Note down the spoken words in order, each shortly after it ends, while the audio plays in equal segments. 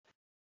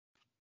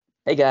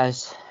Hey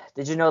guys,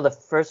 did you know the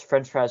first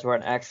French fries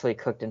weren't actually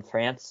cooked in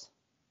France?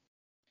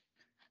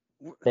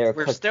 They were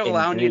We're cooked still in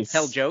allowing you to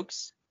tell Greece.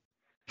 jokes.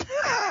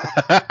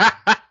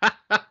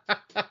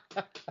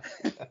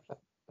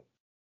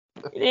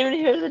 You didn't even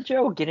hear the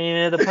joke. You didn't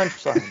even hear the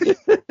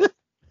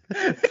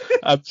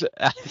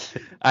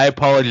punchline. I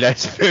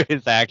apologize for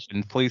his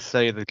actions. Please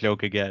say the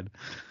joke again.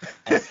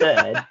 I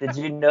said, did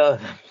you know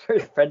the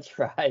first French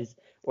fries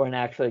weren't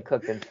actually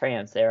cooked in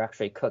France? They were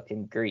actually cooked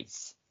in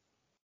Greece.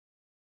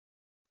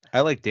 I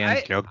like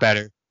Dan's I joke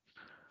better.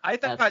 I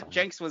That's thought fine.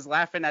 Jenks was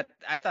laughing at.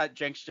 I thought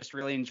Jenks just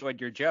really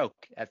enjoyed your joke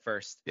at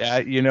first. Yeah,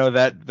 you know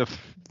that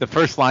the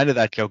first line of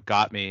that joke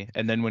got me,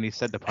 and then when he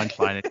said the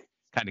punchline, it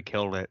kind of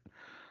killed it.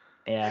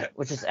 Yeah,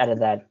 we'll just edit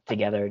that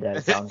together.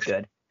 That sounds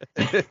good.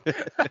 Let's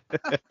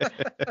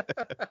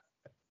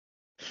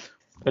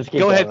keep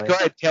Go ahead, going. go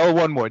ahead. Tell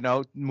one more.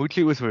 No,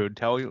 Mucci was rude.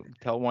 Tell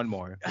one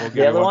more. We'll give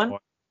The you other one? more.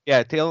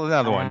 Yeah, tell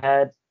another one.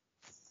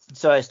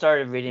 So I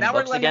started reading Now we're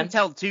books letting again. him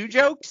tell two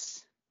jokes.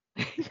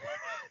 You keep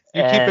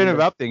And-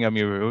 interrupting him,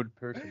 you rude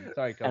person.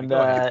 Sorry, Cody. And Go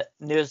ahead.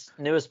 the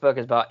newest book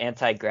is about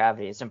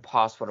anti-gravity. It's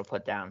impossible to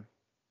put down.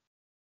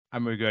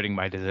 I'm regretting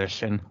my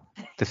decision.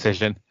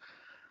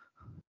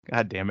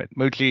 God damn it,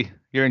 Mucci,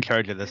 you're in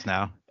charge of this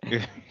now.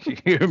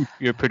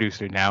 You're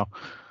producer now.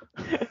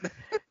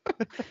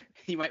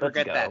 You might Let's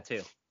regret go. that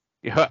too.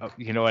 Yeah,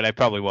 you know what? I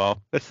probably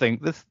will. This thing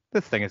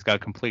has got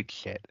complete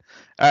shit.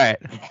 All right,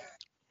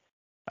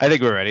 I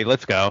think we're ready.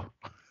 Let's go.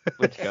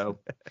 Let's go.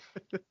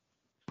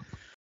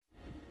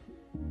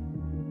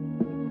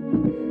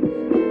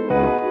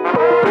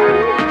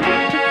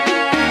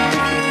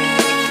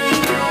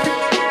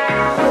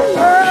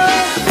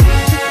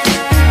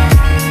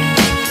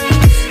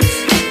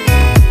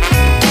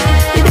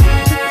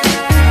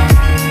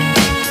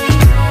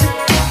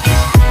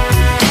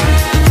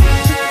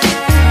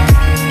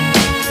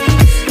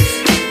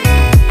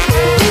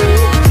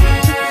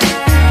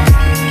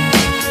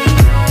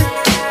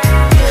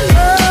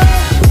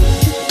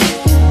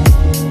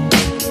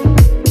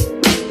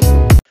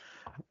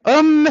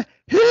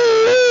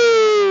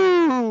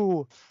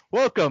 Hello!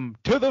 Welcome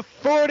to the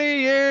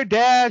 40-year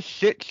dash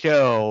shit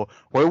show,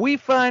 where we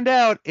find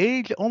out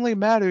age only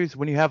matters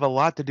when you have a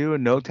lot to do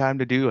and no time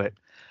to do it.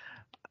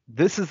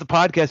 This is the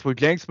podcast where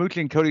Jenks,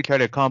 Mucci, and Cody try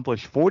to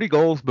accomplish 40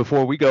 goals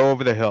before we go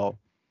over the hill.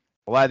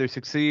 We'll either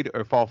succeed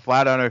or fall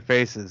flat on our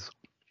faces.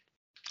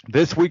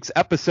 This week's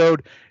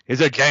episode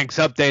is a Jenks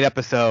update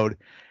episode.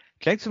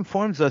 Jenks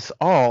informs us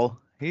all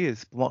he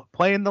is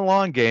playing the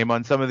long game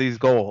on some of these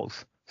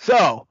goals.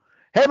 So,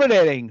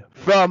 emanating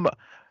from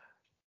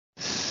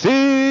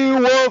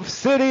Seawolf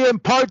City in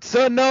parts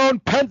unknown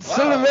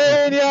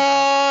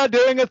Pennsylvania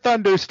during a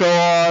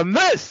thunderstorm,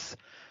 this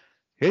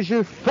is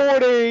your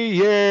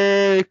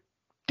 40-year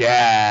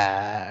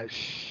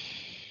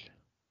dash.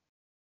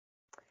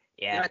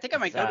 Yeah, I think I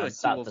might go to a it's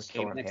about Seawolves the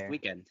game storm next here.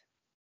 weekend.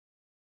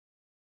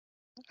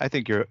 I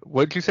think you're.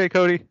 What'd you say,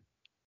 Cody?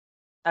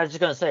 I was just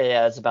gonna say,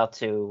 yeah, it's about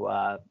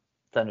to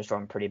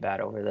thunderstorm pretty bad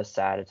over this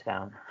side of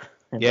town.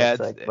 Yeah,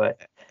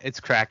 but it's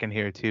cracking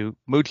here too.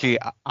 Mucci,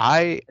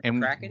 I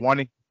am cracking?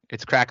 wanting.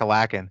 It's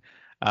crack-a-lacking.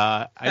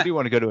 I do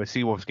want to go to a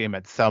Seawolves game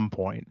at some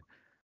point.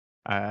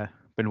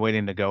 Been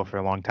waiting to go for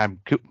a long time.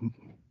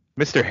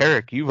 Mr.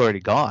 Herrick, you've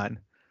already gone.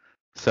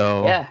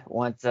 So yeah,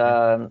 went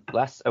a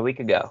week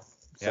ago.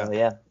 So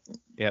yeah,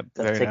 Yep,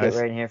 the very ticket nice.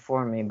 right here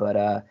for me.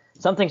 But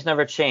something's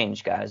never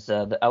changed, guys.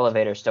 The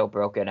elevator's still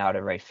broken out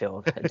at right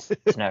field. It's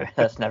never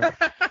never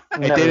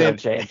gonna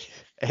change.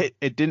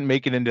 It didn't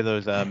make it into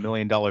those $1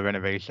 million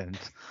renovations.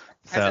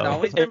 Has it So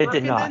always been It did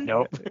broken not. then?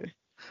 Nope.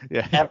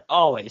 yeah,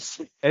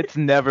 Always. it's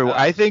never.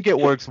 I think it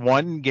works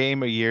one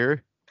game a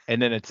year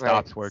and then it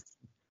stops Right.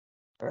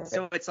 working.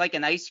 So it's like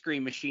an ice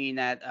cream machine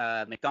at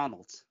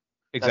McDonald's.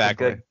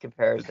 Exactly. That's a good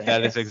comparison.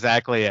 That is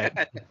exactly it.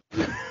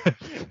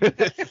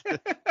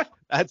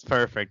 That's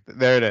perfect.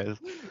 There it is.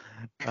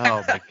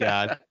 Oh my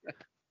god.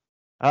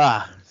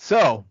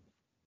 So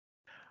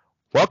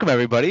welcome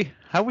everybody.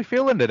 How we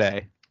feeling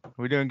today?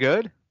 We doing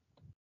good?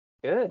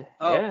 Good.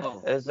 Oh, yeah.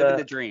 It was living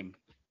the dream.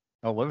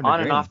 Oh, living on the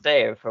and dream. off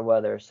day for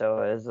weather, so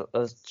it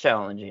was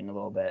challenging a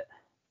little bit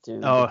to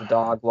Oh. get the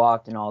dog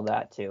walked and all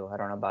that too. I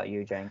don't know about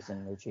you, Jenks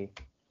and Mucci.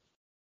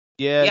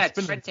 Yeah, Yeah,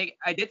 it's been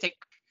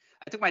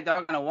I took my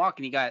dog on a walk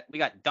and we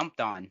got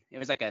dumped on. It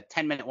was like a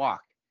 10-minute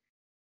walk.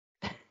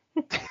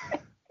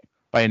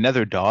 by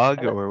another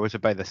dog or was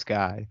it by the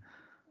sky?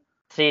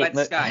 See, By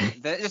the sky.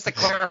 Just to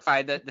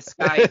clarify, the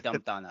sky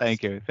dumped on us.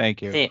 Thank you.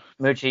 See,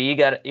 Mucci, you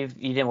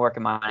didn't work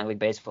in minor league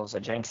baseball, so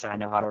Jenks and I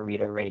know how to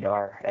read a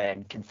radar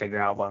and can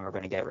figure out when we're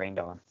going to get rained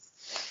on.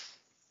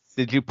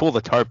 Did you pull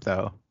the tarp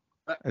though?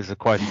 Is the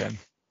question.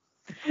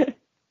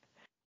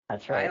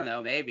 That's I right. don't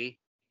know, maybe.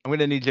 I'm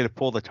gonna need you to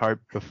pull the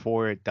tarp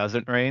before it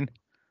doesn't rain,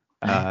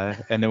 and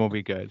then we'll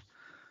be good.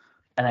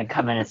 And then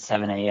come in at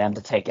 7 a.m.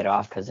 to take it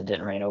off because it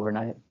didn't rain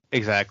overnight.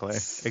 Exactly.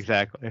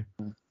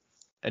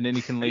 And then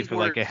you can leave These for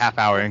like were- a half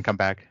hour and come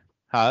back.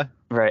 Huh?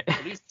 Right.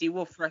 Are these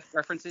Seawolf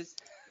references?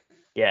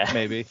 Yeah.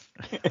 Maybe.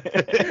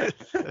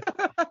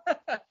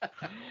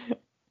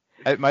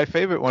 My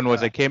favorite one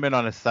was I came in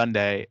on a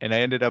Sunday and I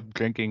ended up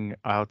drinking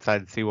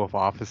outside Seawolf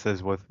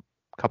offices with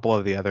a couple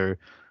of the other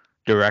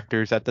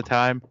directors at the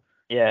time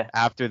Yeah.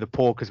 after the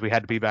pool because we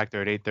had to be back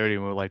there at 8:30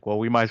 and we were like, well,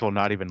 we might as well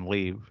not even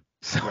leave.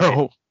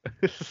 So,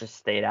 Right. Just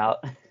stayed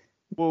out.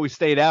 well, we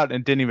stayed out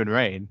and it didn't even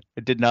rain.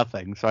 It did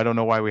nothing. So I don't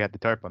know why we had the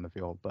tarp on the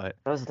field, but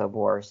That was the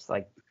worst.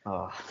 Like,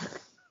 oh,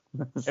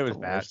 it was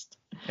bad.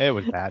 It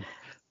was bad.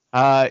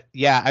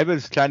 Yeah, I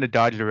was trying to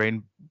dodge the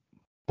rain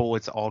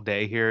bullets all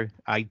day here.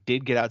 I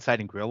did get outside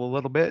and grill a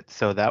little bit,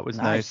 so that was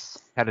nice.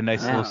 Had a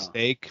nice little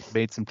steak,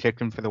 made some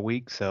chicken for the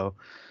week, so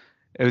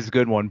it was a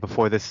good one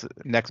before this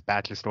next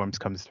batch of storms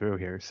comes through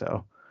here.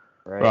 So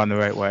we're on the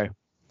right way.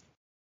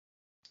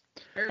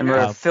 And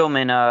we're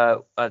filming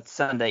a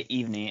Sunday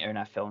evening, or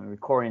not filming,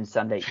 recording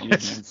Sunday evening,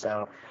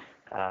 so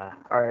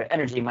our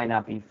energy might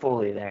not be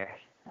fully there,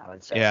 I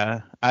would say.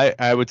 Yeah,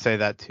 I would say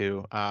that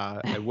too.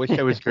 I wish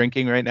I was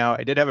drinking right now.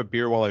 I did have a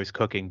beer while I was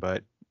cooking,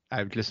 but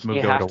I've just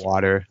moved over to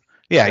water.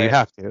 Yeah, you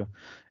have to.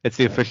 It's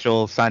the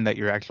official sign that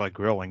you're actually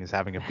grilling is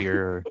having a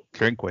beer or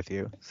drink with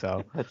you.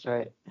 So that's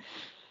right.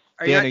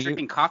 Are you not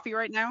drinking coffee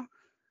right now?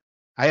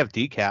 I have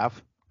decaf.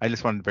 I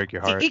just wanted to break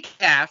your heart.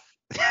 Decaf?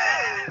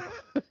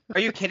 Are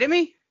you kidding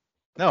me?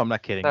 No, I'm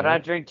not kidding. But I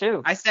drink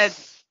too. I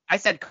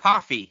said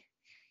coffee.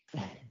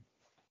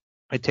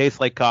 It tastes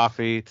like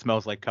coffee. It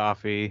smells like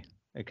coffee.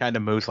 It kind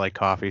of moves like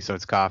coffee, so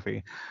it's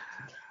coffee.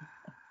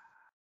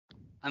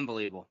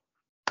 Unbelievable.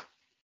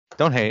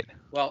 Don't hate.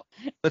 Well,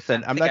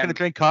 listen, I'm not going to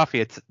drink coffee.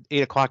 It's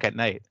 8:00 at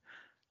night.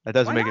 That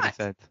doesn't make any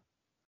sense.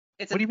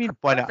 What do you mean?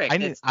 Why not?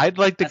 I'd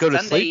like to go to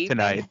sleep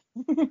tonight.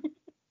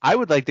 I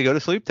would like to go to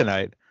sleep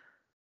tonight.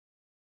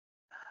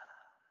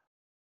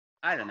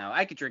 I don't know.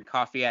 I could drink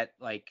coffee at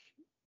like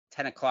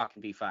 10 o'clock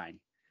and be fine.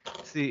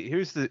 See,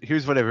 here's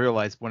what I've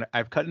realized. When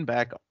I've cut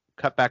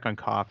back on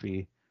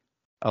coffee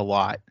a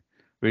lot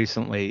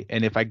recently,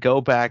 and if I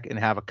go back and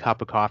have a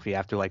cup of coffee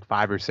after like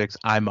 5 or 6,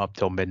 I'm up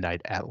till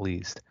midnight at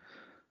least.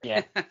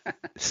 Yeah.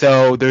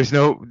 So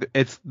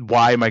it's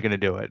why am I going to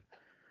do it?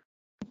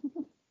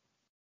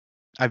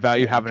 I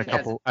value having a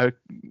couple.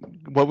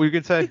 What were you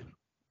going to say?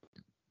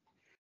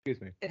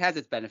 Excuse me. It has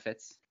its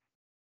benefits.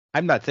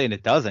 I'm not saying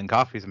it doesn't.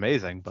 Coffee's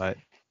amazing, but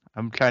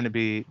I'm trying to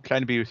be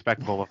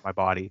respectful of my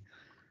body,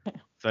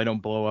 so I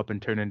don't blow up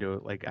and turn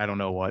into like I don't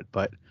know what.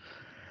 But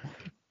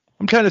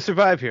I'm trying to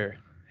survive here.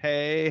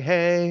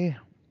 Hey.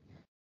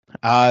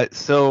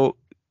 So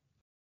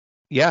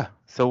yeah.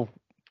 So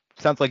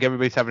sounds like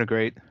everybody's having a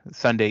great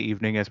Sunday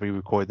evening as we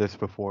record this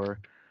before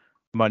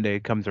Monday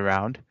comes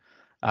around.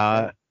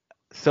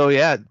 So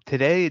yeah,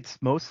 today it's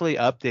mostly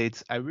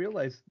updates. I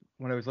realized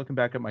when I was looking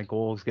back at my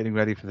goals, getting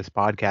ready for this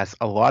podcast,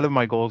 a lot of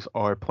my goals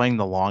are playing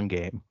the long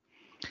game.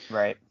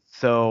 Right.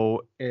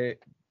 So I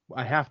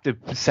have to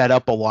set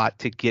up a lot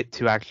to get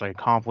to actually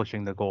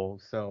accomplishing the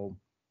goals. So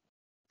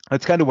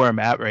that's kind of where I'm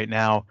at right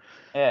now.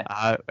 Yeah.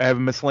 I have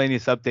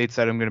miscellaneous updates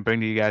that I'm going to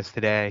bring to you guys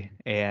today.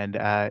 And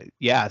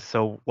yeah,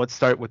 so let's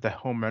start with the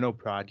home rental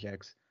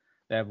projects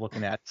that I'm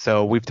looking at.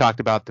 So we've talked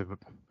about the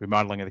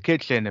remodeling of the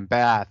kitchen and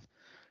bath,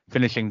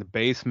 finishing the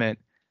basement.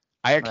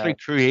 I actually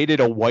created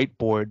a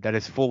whiteboard that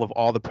is full of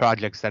all the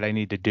projects that I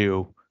need to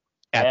do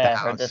at the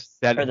house.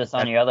 I heard this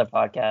on your other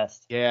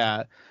podcast.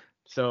 Yeah.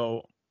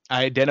 So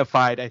I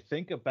identified, I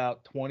think,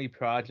 about 20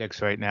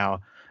 projects right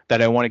now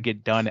that I want to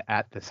get done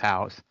at this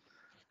house.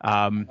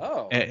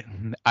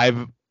 And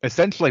I've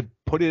essentially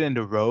put it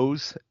into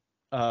rows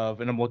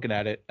and I'm looking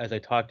at it as I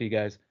talk to you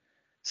guys.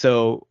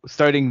 So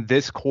starting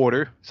this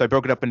quarter, so I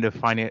broke it up into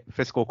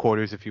fiscal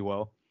quarters, if you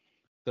will.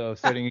 So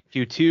starting in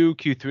Q2,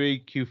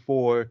 Q3,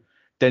 Q4,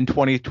 then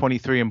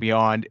 2023 and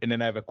beyond, and then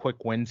I have a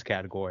quick wins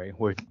category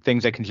where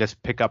things I can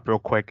just pick up real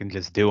quick and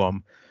just do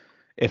them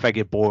if I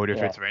get bored,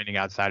 if it's raining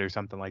outside or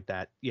something like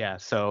that. Yeah,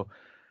 so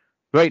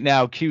right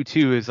now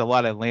Q2 is a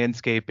lot of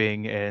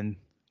landscaping and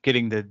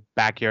getting the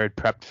backyard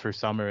prepped for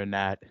summer and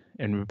that,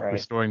 and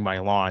restoring my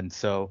lawn.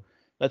 So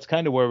that's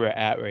kind of where we're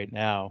at right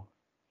now.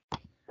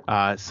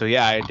 So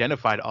yeah, I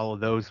identified all of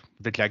those,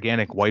 the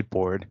gigantic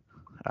whiteboard.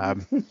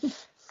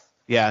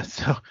 Yeah,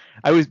 so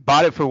I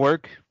bought it for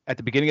work at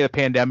the beginning of the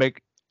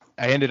pandemic.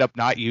 I ended up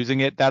not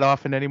using it that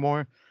often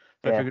anymore.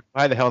 So I figured,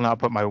 why the hell not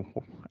put my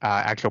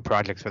actual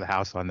projects for the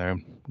house on there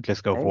and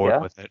just go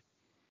forward with it.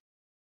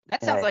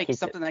 That sounds like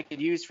something I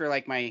could use for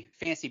like my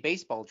fantasy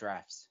baseball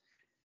drafts.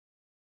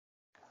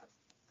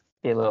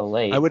 Be a little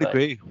late. I would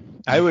agree.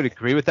 I would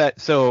agree with that.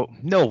 So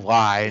no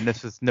lie, and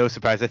this is no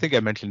surprise. I think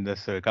I mentioned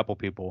this to a couple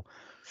people.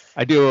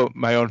 I do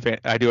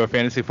a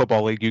fantasy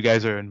football league. You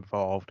guys are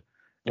involved.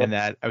 And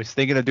that I was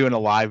thinking of doing a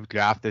live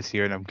draft this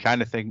year, and I'm trying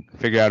to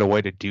figure out a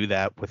way to do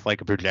that with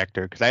like a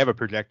projector, because I have a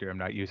projector I'm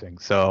not using.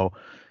 So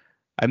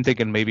I'm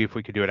thinking maybe if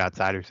we could do it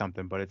outside or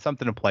something, but it's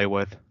something to play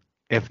with.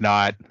 If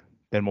not,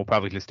 then we'll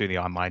probably just do the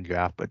online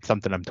draft, but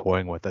something I'm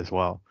toying with as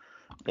well.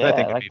 Yeah, I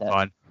think it'd be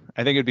fun.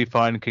 I think it'd be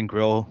fun. Can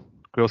grill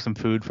some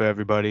food for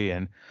everybody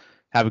and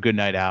have a good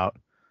night out.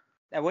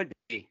 That would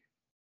be.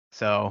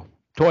 So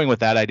toying with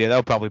that idea.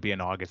 That'll probably be in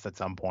August at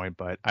some point,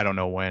 but I don't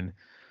know when.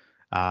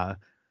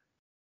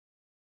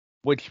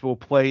 which will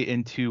play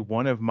into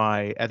one of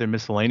my other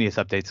miscellaneous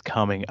updates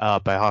coming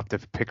up. I'll have to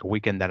pick a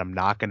weekend that I'm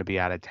not going to be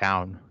out of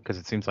town because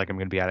it seems like I'm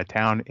going to be out of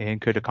town and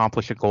could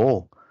accomplish a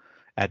goal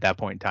at that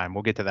point in time.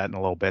 We'll get to that in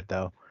a little bit,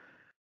 though.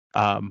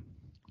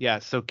 Yeah,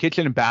 so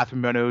kitchen and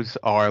bathroom renos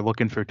are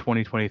looking for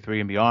 2023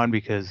 and beyond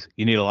because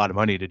you need a lot of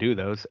money to do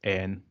those,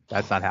 and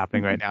that's not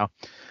happening right now.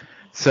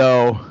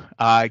 So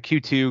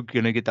Q2,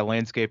 going to get the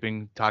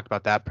landscaping, talked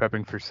about that,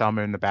 prepping for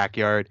summer in the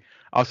backyard.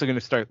 Also going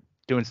to start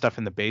doing stuff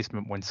in the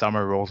basement when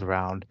summer rolls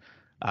around.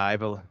 I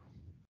have a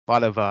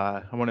lot of,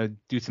 I want to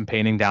do some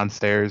painting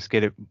downstairs,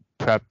 get it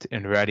prepped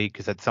and ready,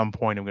 because at some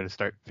point I'm going to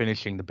start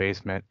finishing the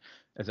basement,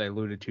 as I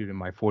alluded to in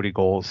my 40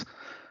 goals.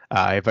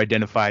 I've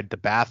identified the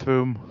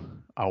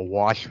bathroom, a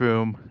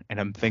washroom, and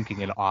I'm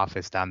thinking an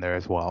office down there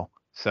as well.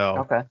 So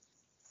Okay.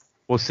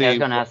 we'll see. Yeah, I was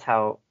gonna ask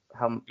how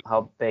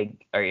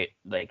big are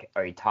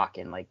you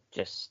talking, like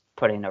just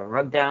putting a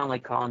rug down,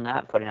 like calling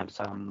that, putting up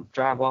some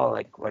drywall,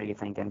 like what are you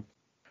thinking?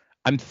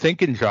 I'm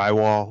thinking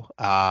drywall.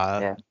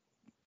 Yeah.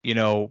 You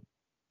know,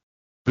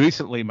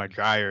 recently my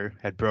dryer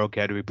had broke.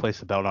 I had to replace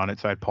the belt on it,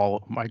 so I had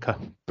my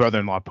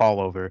brother-in-law Paul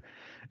over,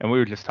 and we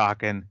were just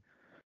talking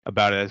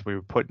about it as we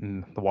were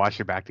putting the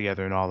washer back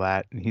together and all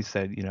that. And he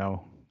said,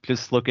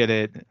 just look at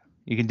it.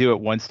 You can do it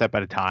one step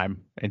at a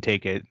time and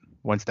take it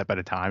one step at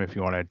a time if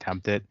you want to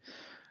attempt it.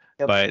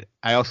 Yep. But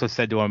I also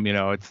said to him,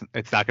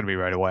 it's not going to be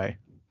right away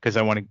because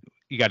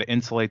you got to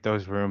insulate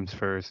those rooms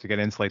first. You got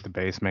to insulate the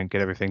basement,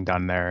 get everything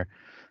done there.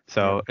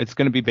 So It's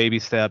going to be baby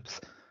steps.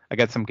 I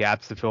got some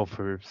gaps to fill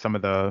for some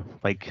of the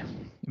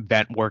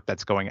vent work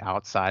that's going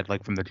outside,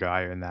 like from the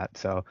dryer and that.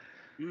 So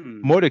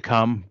more to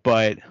come,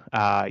 but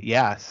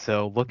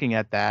so looking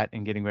at that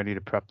and getting ready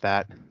to prep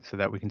that so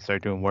that we can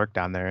start doing work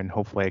down there, and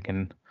hopefully I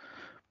can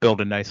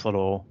build a nice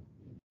little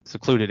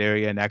secluded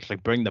area and actually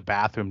bring the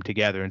bathroom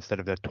together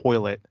instead of a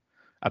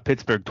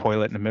Pittsburgh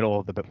toilet in the middle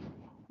of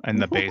in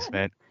the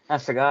basement. I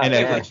forgot. And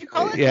What'd you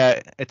call it?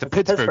 Yeah, it's a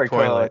Pittsburgh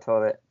toilet.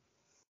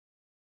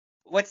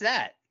 What's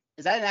that?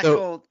 Is that an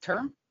actual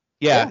term?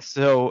 Yeah,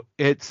 so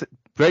it's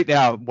right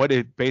now what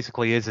it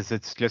basically is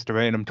it's just a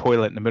random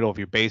toilet in the middle of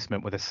your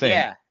basement with a sink.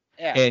 Yeah.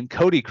 And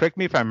Cody, correct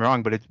me if I'm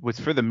wrong, but it was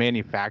for the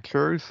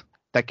manufacturers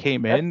that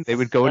came in. They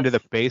would go into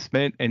the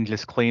basement and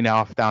just clean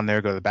off down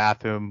there, go to the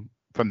bathroom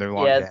from their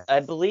laundry. Yeah,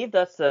 I believe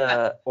that's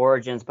the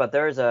origins, but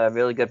there's a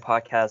really good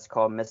podcast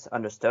called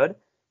Misunderstood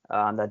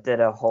that did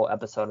a whole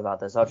episode about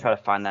this. I'll try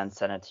to find that and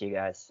send it to you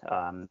guys.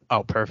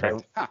 Oh,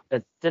 perfect.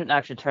 It didn't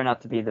actually turn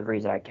out to be the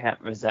reason. I can't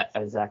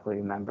exactly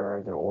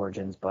remember the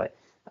origins, but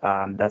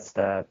that's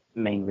the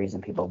main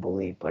reason people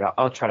believe. But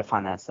I'll try to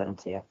find that and send it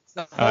to you.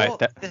 All right,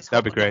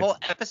 that'd be great.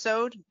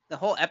 The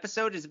whole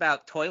episode is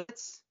about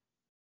toilets?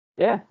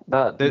 Yeah,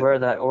 about where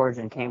that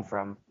origin came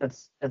from.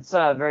 It's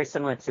very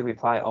similar to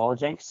Reply All,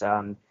 Jenks.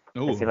 If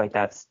you like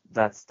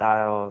that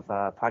style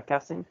of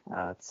podcasting,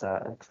 it's an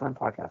excellent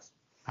podcast.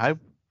 I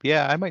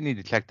might need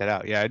to check that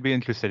out. Yeah, I'd be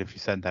interested if you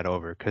sent that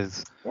over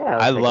because yeah,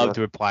 I loved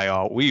Reply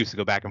All. We used to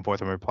go back and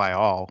forth on Reply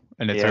All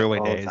in its early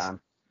days.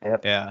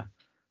 Yep. Yeah.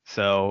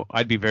 So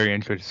I'd be very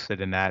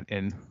interested in that.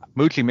 And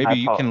Mucci, maybe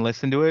you can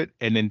listen to it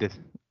and then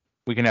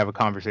we can have a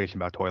conversation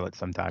about toilets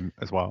sometime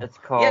as well. It's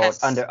called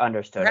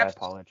Understood. Perhaps, I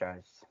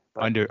apologize.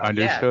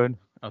 Understood?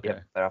 Yeah. Okay.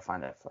 Yep, but I'll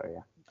find that for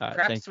you.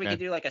 Perhaps we could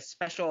do like a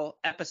special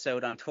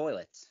episode on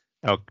toilets.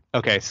 Oh,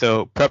 okay.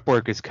 So prep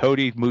work is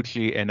Cody,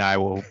 Mucci, and I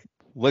will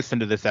listen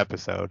to this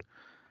episode.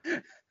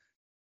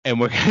 And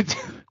we're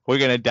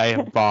gonna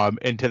dive bomb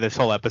into this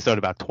whole episode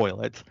about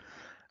toilets.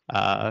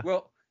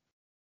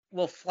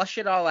 We'll flush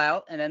it all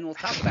out and then we'll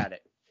talk about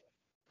it.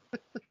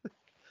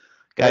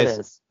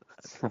 Guys,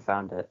 I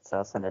found it, so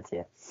I'll send it to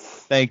you.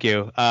 Thank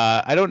you.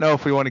 I don't know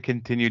if we want to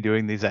continue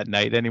doing these at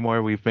night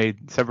anymore. We've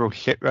made several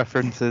shit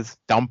references,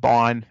 dump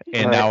on,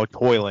 and now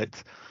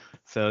toilets.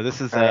 So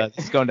this is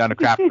going down a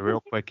crapper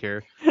real quick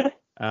here.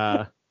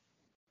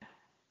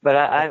 But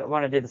I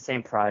want to do the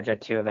same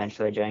project too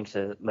eventually, Jenks.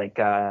 Make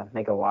a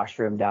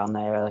washroom down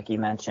there, like you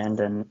mentioned,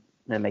 and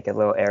then make a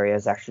little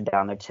areas actually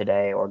down there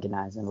today,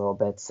 organizing a little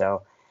bit.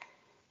 So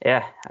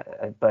yeah,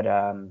 but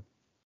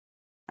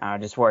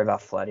just worry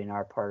about flooding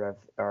our part of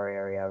our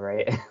area,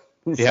 right?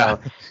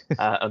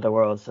 Of the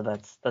world. So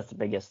that's the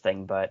biggest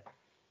thing. But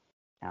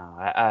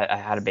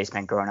I had a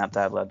basement growing up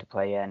that I'd love to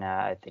play in.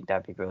 I think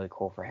that'd be really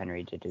cool for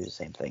Henry to do the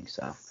same thing.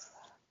 So.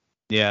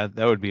 Yeah,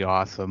 that would be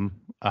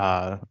awesome.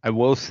 I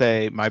will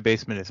say my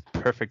basement is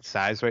perfect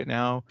size right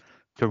now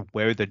to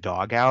wear the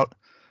dog out,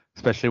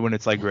 especially when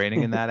it's like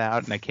raining and that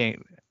out, and I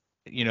can't,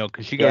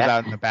 because she goes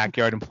out in the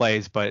backyard and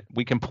plays, but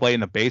we can play in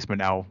the basement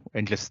now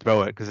and just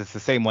throw it because it's the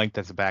same length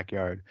as the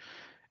backyard,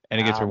 and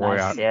it gets her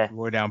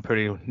wore down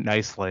pretty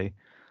nicely.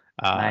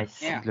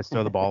 Just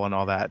throw the ball and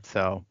all that.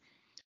 So,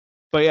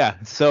 but yeah,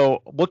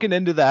 so looking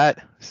into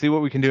that, see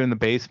what we can do in the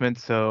basement,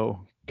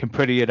 so can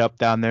pretty it up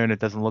down there and it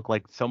doesn't look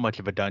like so much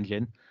of a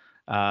dungeon.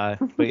 But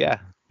yeah,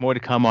 more to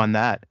come on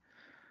that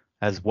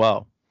as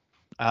well.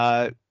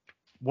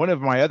 One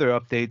of my other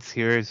updates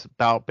here is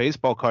about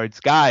baseball cards.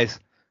 Guys,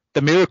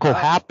 the miracle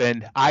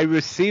happened. I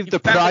received the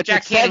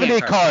Project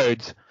 70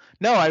 cards.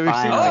 No, I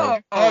received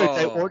the cards.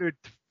 I ordered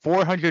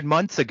 400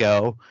 months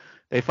ago.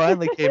 They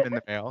finally came in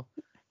the mail.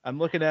 I'm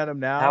looking at them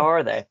now. How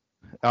are they?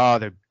 Oh,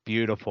 they're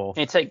beautiful.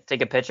 Can you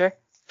take a picture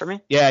for me?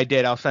 Yeah, I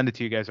did. I'll send it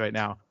to you guys right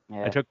now.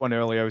 Yeah. I took one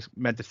earlier. I was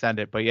meant to send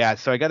it, but yeah.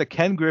 So I got a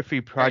Ken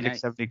Griffey Project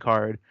nice. 70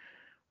 card,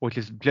 which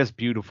is just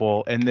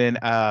beautiful, and then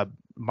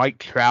Mike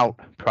Trout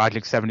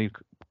Project 70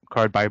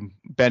 card by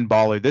Ben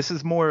Baller. This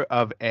is more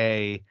of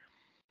that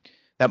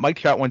Mike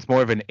Trout one's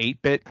more of an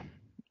 8-bit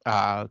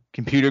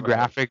computer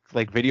graphic,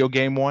 like video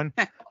game one.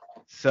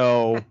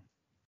 So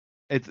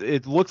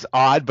it looks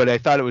odd, but I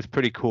thought it was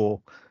pretty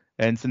cool.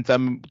 And since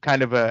I'm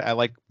kind of I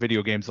like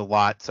video games a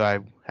lot, so I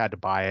had to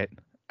buy it.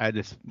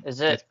 Is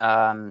it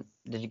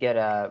did you get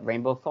a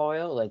rainbow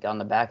foil like on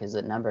the back? Is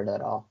it numbered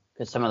at all?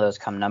 Because some of those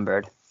come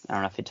numbered. I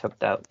don't know if you took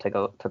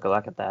a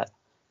look at that.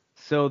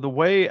 So the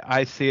way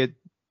I see it,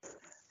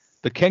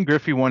 the Ken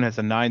Griffey one has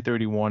a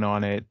 931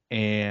 on it,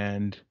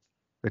 and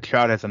the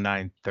Trout has a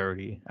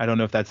 930. I don't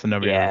know if that's the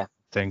number you're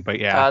thing, but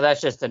yeah.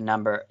 That's just a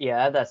number. Yeah,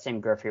 I had that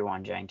same Griffey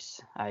one,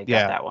 Jenks. I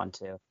got that one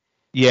too.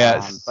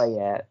 Yes. But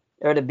yeah,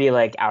 it would be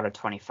like out of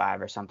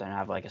 25 or something.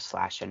 Have like a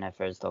slash in it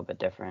if it's a little bit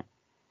different.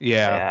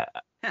 Yeah.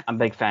 I'm a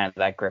big fan of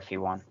that Griffey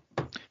one.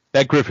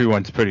 That Griffey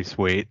one's pretty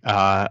sweet.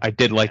 I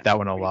did like that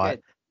one a lot.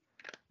 Good.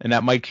 And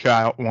that Mike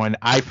Trout one,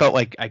 I felt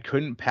like I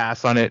couldn't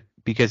pass on it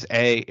because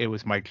A, it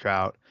was Mike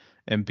Trout,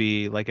 and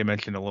B, like I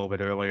mentioned a little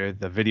bit earlier,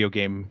 the video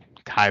game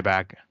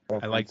tieback.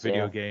 I like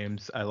video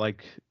games. I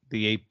like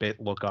the 8-bit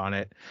look on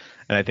it,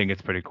 and I think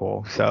it's pretty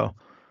cool. So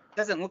it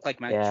doesn't look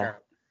like Mike Trout.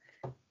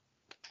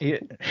 Yeah,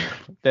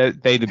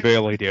 they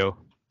rarely do.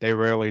 They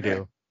rarely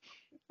do.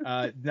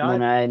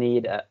 And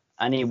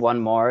I need one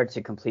more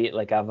to complete.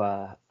 Like I have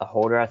a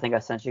holder. I think I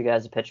sent you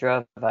guys a picture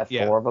of. I have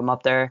 4 of them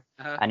up there.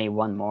 I need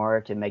one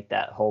more to make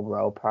that whole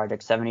row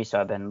Project 70. So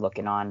I've been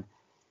looking on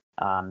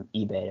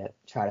eBay to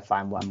try to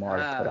find one more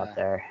to put up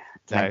there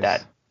to make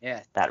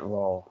that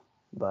roll.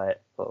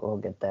 But we'll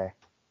get there.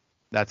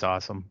 That's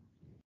awesome.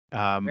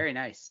 Very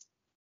nice.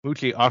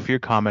 Mucci, off your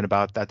comment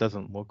about that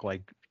doesn't look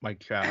like Mike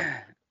Trout.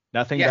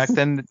 Nothing back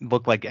then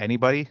looked like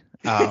anybody.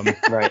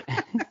 Right.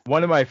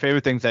 One of my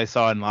favorite things I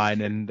saw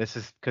online, and this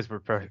is because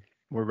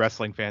we're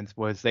wrestling fans,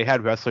 was they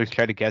had wrestlers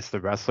try to guess the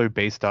wrestler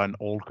based on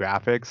old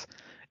graphics.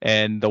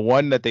 And the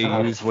one that they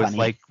used was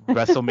like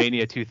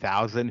WrestleMania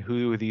 2000.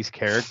 Who were these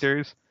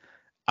characters?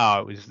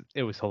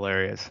 It was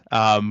hilarious.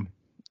 I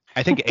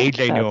think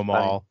AJ knew them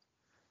all.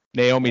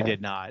 Naomi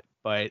did not,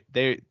 but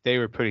they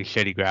were pretty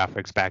shitty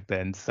graphics back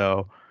then.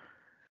 So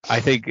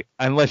I think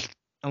unless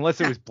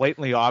it was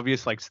blatantly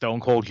obvious, like Stone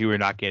Cold, you were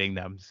not getting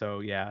them. So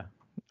yeah,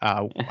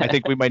 I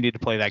think we might need to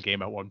play that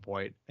game at one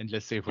point and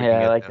just see if we can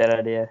get I like them. that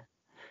idea.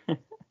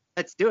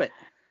 Let's do it.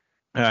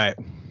 All right.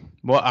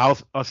 Well,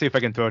 I'll see if I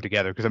can throw it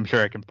together because I'm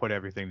sure I can put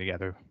everything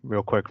together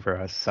real quick for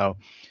us. So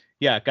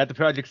yeah, got the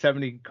Project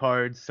 70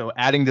 cards. So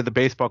adding to the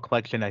baseball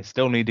collection, I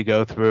still need to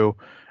go through.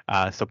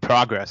 So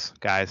progress,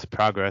 guys,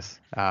 progress.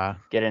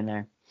 Get in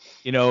there.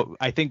 You know,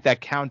 I think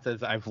that counts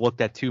as I've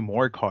looked at 2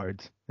 more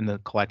cards in the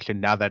collection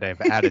now that I've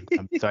added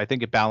them. So I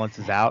think it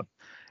balances out.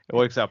 It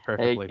works out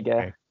perfectly.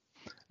 There you go.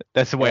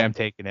 That's the way I'm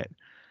taking it.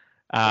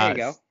 There you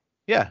go.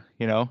 Yeah,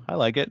 you know, I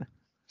like it.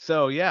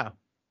 So yeah.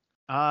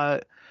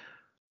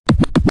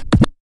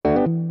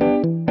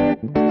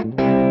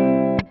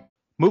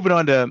 Moving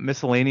on to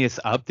miscellaneous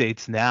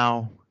updates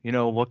now. You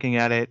know, looking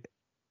at it,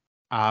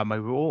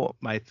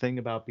 my thing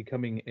about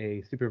becoming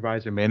a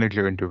supervisor,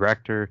 manager, and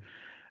director.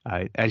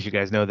 As you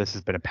guys know, this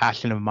has been a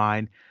passion of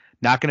mine.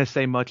 Not going to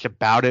say much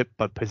about it,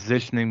 but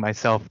positioning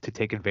myself to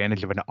take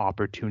advantage of an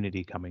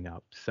opportunity coming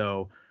up.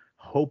 So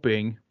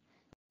hoping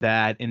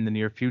that in the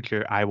near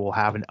future, I will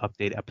have an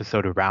update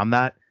episode around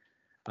that.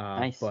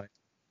 Nice. But,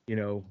 you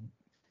know,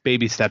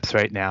 baby steps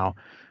right now,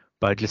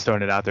 but just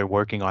throwing it out there,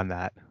 working on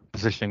that,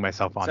 positioning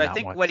myself on that one. So I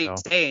think what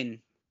he's saying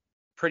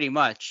pretty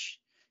much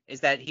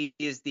is that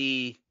he's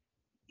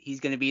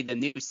going to be the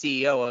new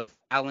CEO of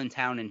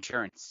Allentown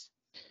Insurance.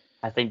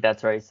 I think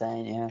that's what he's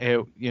saying,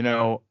 yeah. You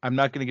know, I'm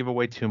not going to give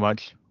away too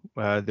much.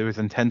 There was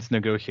intense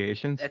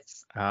negotiations.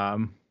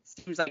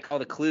 Seems like all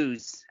the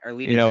clues are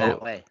leading that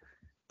way.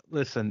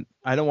 Listen,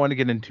 I don't want to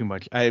get in too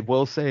much. I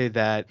will say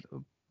that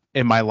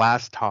in my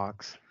last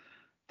talks,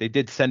 they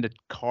did send a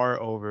car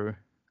over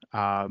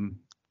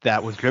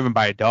that was driven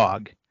by a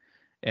dog,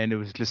 and it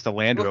was just a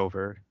Land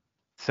Rover.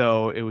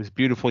 So it was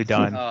beautifully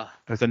done.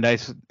 It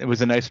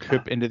was a nice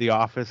trip into the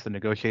office to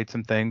negotiate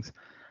some things.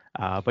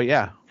 But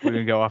yeah, we're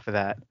gonna go off of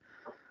that.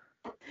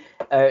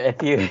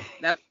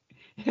 That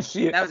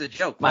was a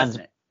joke,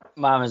 wasn't it?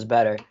 Mine was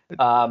better.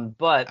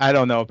 But I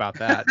don't know about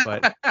that,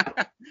 but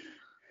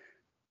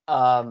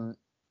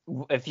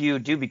if you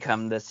do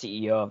become the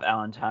CEO of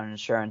Allentown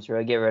Insurance,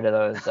 really get rid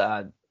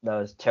of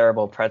those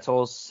terrible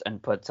pretzels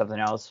and put something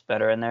else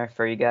better in there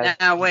for you guys.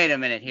 Now wait a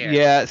minute here.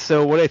 Yeah,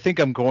 so what I think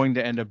I'm going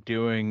to end up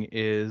doing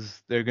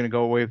is they're going to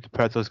go away with the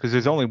pretzels because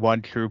there's only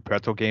one true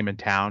pretzel game in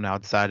town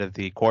outside of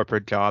the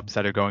corporate jobs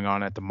that are going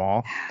on at the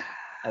mall.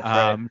 That's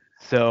right.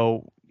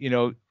 So, you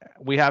know,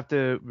 we have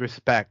to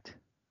respect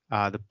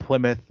the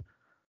Plymouth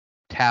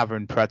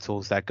Tavern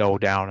pretzels that go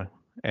down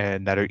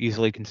and that are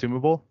easily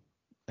consumable.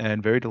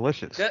 and very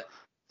delicious. Good.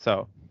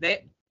 So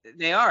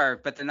They are,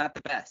 but they're not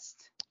the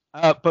best.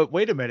 but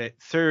wait a minute,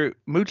 Sir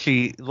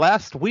Mucci.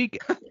 Last week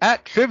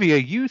at trivia,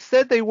 you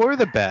said they were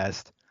the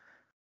best,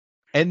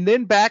 and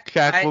then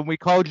backtracked when we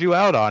called you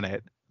out on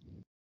it.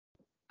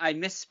 I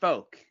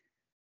misspoke.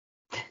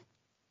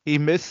 He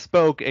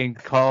misspoke and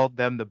called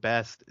them the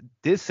best,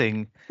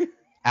 dissing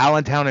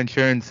Allentown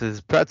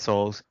Insurance's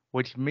pretzels,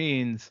 which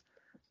means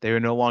they are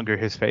no longer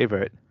his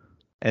favorite.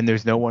 And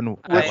there's no one Which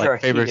that are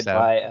favors heated them.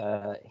 by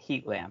a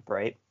heat lamp,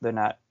 right? They're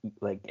not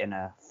like in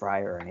a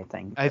fryer or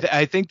anything.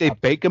 I think they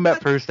bake them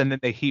at first and then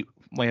they heat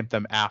lamp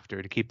them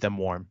after to keep them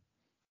warm.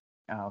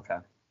 Oh, okay.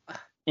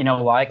 You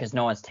know why? Because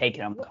no one's taking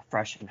them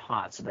fresh and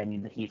hot, so they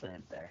need the heat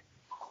lamp there.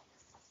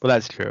 Well,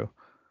 that's true.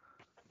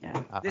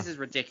 Yeah. This is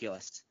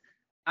ridiculous.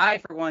 I,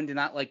 for one, do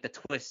not like the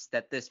twist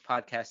that this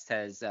podcast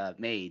has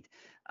made.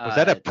 Was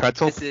that a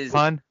pretzel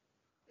pun?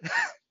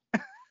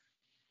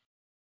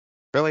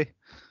 Really?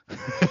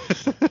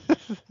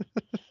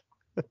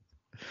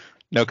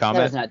 No comment.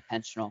 That was not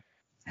intentional.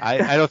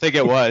 I don't think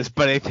it was,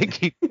 but I think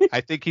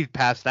he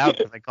passed out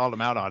because I called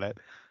him out on it.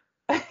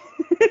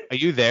 Are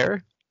you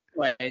there?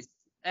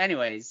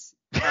 Anyways,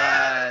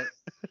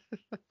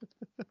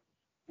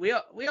 we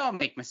all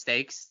make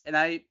mistakes, and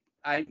I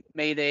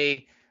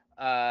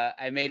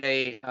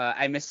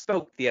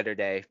misspoke the other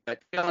day, but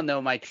we all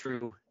know my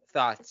true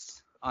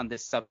thoughts on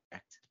this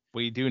subject.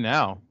 We do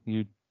now.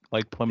 You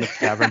like Plymouth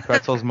Tavern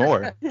pretzels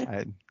more.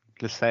 I'm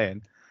just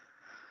saying.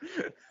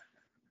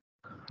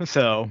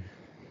 So,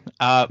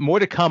 more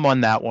to come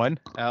on that one.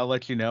 I'll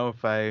let you know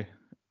if I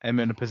am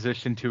in a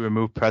position to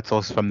remove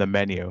pretzels from the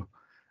menu.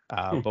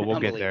 But we'll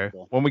get there.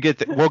 When we get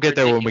there, we'll get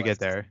there when we get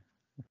there.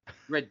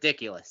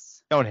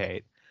 Ridiculous. Don't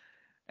hate.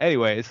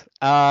 Anyways,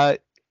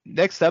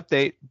 next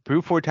update,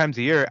 brew 4 times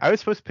a year. I was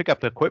supposed to pick up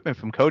the equipment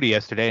from Cody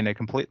yesterday and I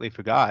completely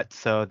forgot.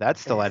 So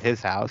that's still at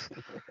his house.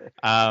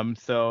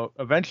 So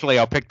eventually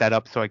I'll pick that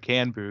up so I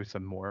can brew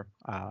some more.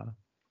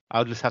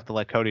 I'll just have to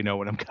let Cody know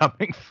when I'm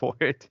coming for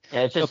it.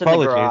 Yeah, it's just in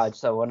the garage,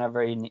 so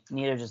whenever you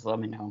need it, just let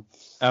me know.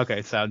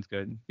 Okay, sounds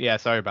good. Yeah,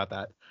 sorry about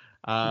that.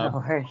 No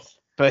worries.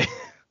 But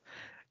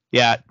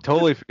yeah,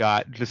 totally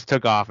forgot. Just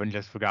took off and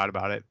just forgot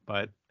about it.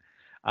 But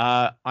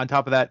on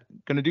top of that,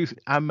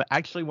 I'm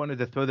actually wanted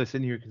to throw this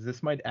in here because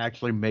this might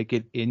actually make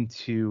it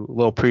into a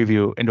little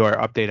preview into our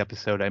update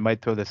episode. I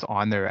might throw this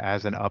on there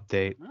as an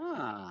update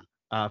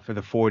for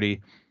the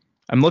 40.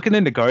 I'm looking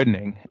into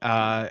gardening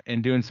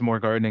and doing some more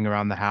gardening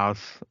around the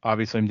house.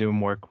 Obviously, I'm doing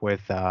work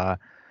with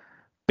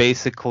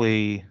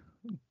basically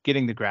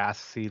getting the grass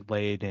seed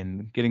laid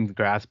and getting the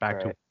grass back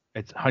to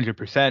its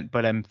 100%.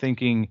 But I'm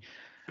thinking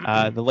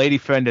the lady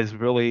friend has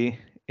really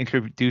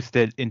introduced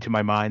it into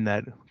my mind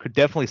that could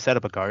definitely set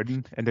up a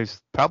garden. And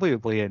there's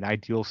probably an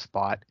ideal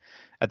spot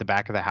at the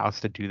back of the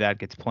house to do that.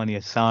 Gets plenty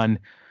of sun.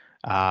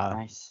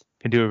 Nice.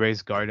 Can do a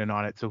raised garden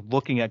on it. So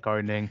looking at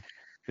gardening,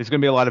 there's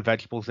going to be a lot of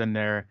vegetables in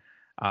there.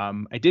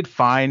 I did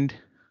find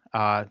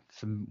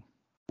some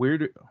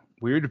weird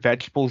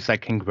vegetables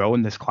that can grow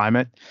in this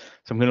climate,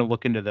 so I'm going to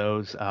look into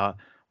those.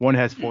 One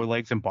has 4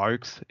 legs and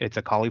barks. It's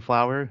a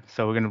cauliflower,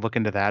 so we're going to look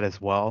into that as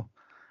well.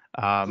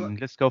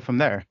 Just go from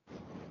there.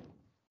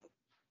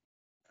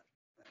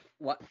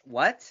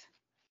 What?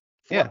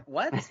 Yeah.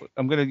 What?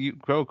 I'm going to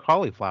grow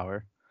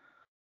cauliflower.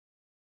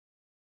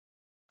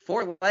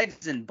 4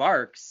 legs and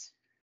barks?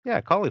 Yeah,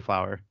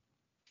 cauliflower.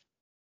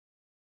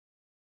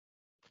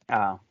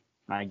 Oh.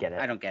 I get it.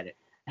 I don't get it.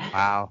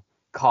 Wow.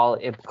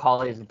 Collie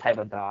is a type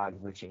of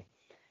dog, Mucci.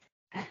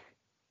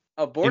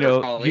 A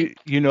border collie.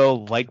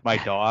 Like my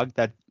dog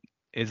that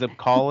is a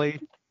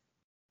collie.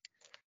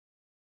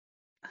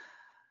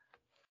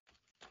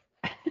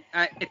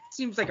 It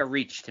seems like a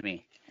reach to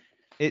me.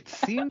 It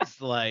seems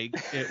like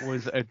it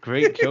was a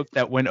great joke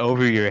that went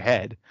over your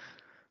head.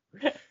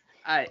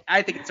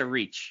 I think it's a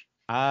reach.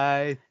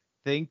 I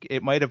think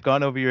it might have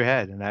gone over your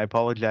head, and I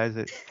apologize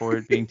for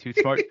it being too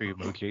smart for you,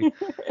 Mucci.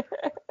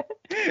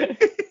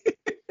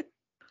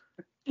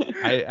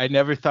 I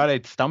never thought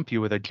I'd stump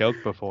you with a joke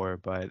before,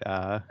 but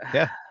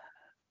yeah.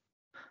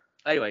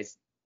 Anyways,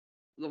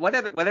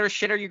 whatever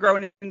shit are you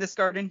growing in this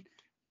garden?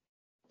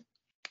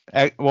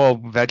 Well,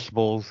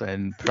 vegetables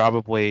and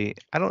probably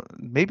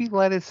maybe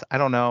lettuce. I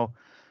don't know.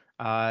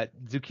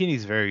 Zucchini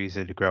is very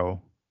easy to grow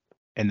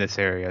in this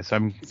area, so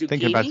I'm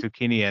thinking about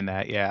zucchini in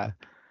that. Yeah.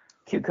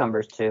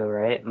 Cucumbers too,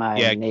 right? My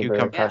neighbor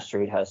across the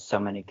street has so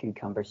many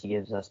cucumbers. He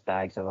gives us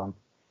bags of them.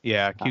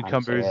 Yeah,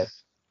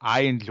 cucumbers.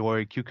 I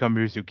enjoy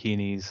cucumbers,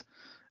 zucchinis.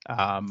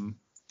 I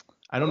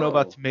don't know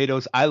about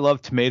tomatoes. I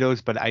love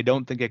tomatoes, but I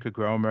don't think I could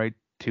grow them right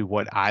to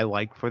what I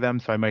like for them.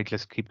 So I might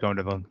just keep going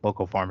to the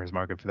local farmers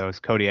market for those.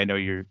 Cody, I know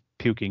you're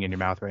puking in your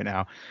mouth right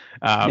now.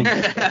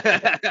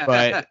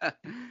 But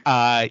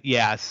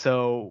yeah,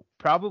 so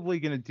probably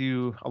gonna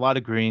do a lot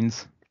of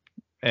greens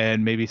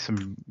and maybe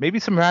some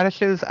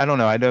radishes. I don't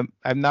know.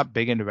 I'm not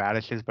big into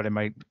radishes, but I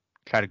might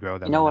try to grow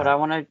them. You know what I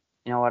want to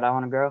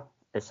grow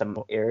is some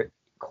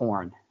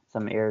corn.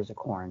 Some ears of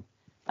corn.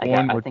 I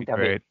think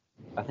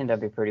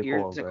that'd be pretty cool.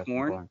 Ears of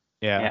corn?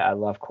 Yeah. Yeah, I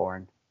love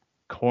corn.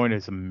 Corn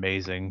is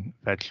amazing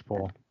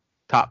vegetable.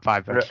 Top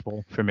 5 Put it,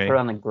 vegetable for me. put it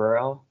on the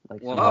grill,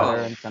 like some butter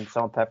Whoa. and some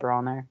salt and pepper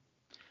on there.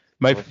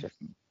 My Delicious.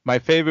 my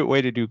favorite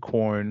way to do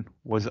corn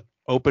was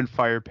open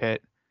fire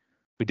pit.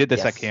 We did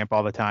this at Yes. camp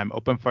all the time.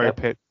 Open fire Yep.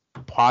 pit,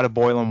 pot of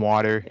boiling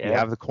water. You Yep.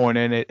 have the corn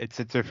in it. It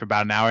sits there for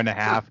about an hour and a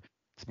half.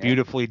 It's Yep.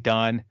 beautifully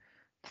done.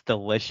 It's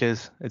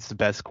delicious. It's the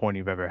best corn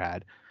you've ever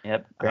had.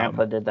 Yep,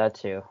 Grandpa did that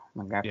too.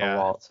 My grandpa yeah.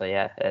 Walt. So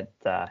yeah,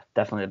 it's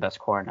definitely the best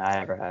corn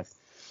I ever had.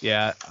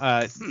 Yeah,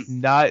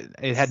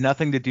 it had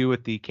nothing to do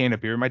with the can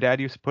of beer my dad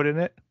used to put in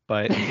it,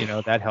 but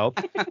that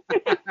helped.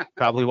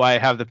 Probably why I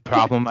have the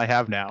problem I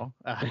have now.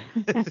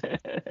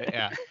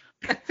 Yeah.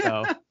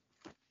 So,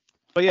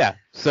 but yeah,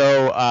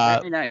 so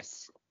Very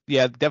nice.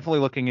 yeah, definitely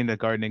looking into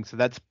gardening. So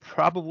that's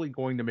probably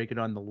going to make it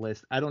on the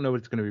list. I don't know what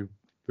it's going to be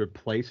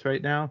replaced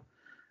right now,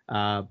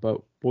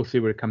 but we'll see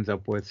what it comes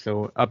up with.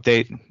 So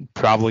update,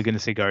 probably going to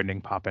see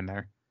gardening pop in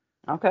there.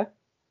 Okay.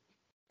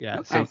 Yeah.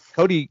 Okay. So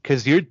Cody,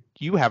 because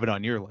you have it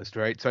on your list,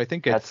 right? So I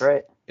think That's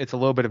right. it's a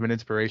little bit of an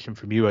inspiration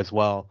from you as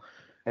well,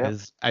 Yep.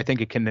 because I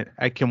think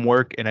I can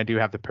work, and I do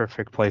have the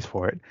perfect place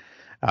for it.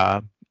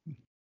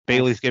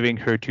 Bailey's giving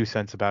her 2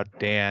 cents about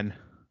Dan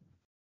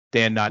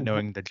not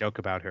knowing the joke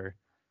about her.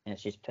 Yeah,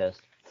 she's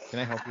pissed. Can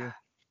I help you?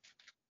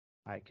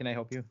 Hi, can I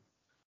help you?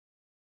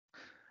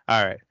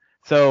 All right.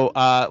 So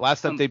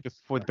last update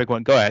before the big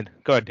one. Go ahead,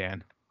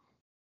 Dan.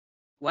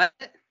 What?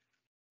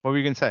 What were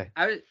you gonna say?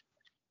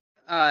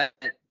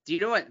 Do you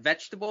know what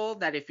vegetable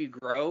that if you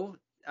grow,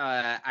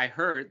 I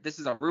heard, this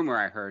is a rumor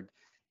I heard.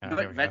 You know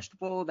here what we go.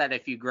 vegetable that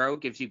if you grow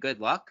gives you good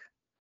luck?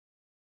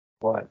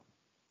 What?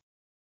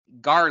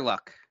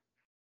 Garlic.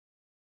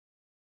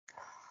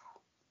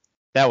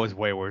 That was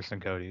way worse than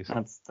Cody's.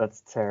 That's a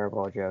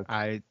terrible joke.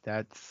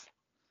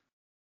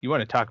 You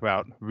want to talk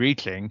about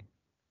reaching?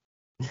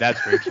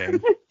 That's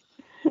reaching.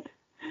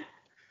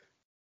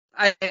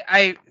 So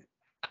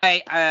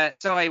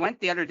I went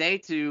the other day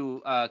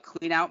to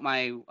clean out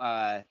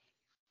my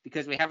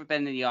because we haven't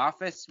been in the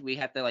office. We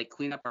had to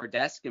clean up our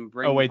desk and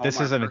bring. Oh wait, home this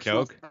our isn't a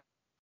personal joke? stuff.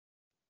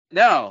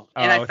 No,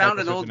 and Oh, I I thought found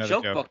this an was old another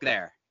joke joke. book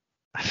there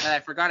that I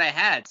forgot I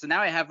had. So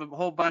now I have a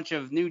whole bunch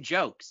of new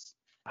jokes.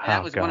 And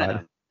that was God. one of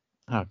them.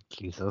 Oh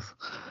Jesus.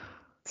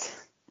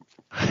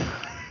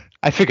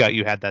 I forgot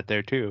you had that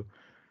there too.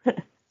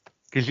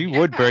 Because you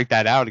would break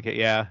that out again.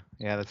 Yeah,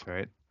 that's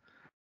right.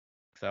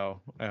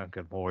 So, oh,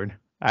 good Lord.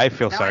 I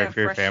feel Now I sorry have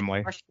for your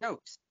family. fresh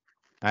jokes.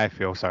 I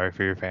feel sorry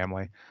for your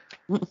family.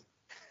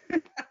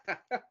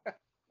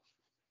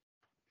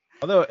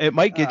 Although it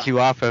might get you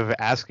off of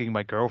asking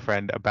my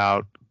girlfriend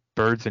about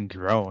birds and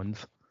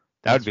drones.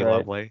 That would be right.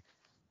 lovely.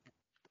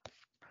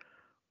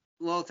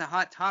 Well, it's a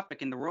hot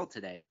topic in the world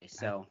today,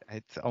 so.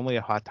 It's only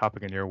a hot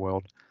topic in your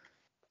world.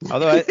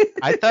 Although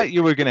I thought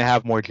you were going to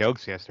have more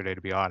jokes yesterday,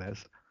 to be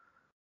honest.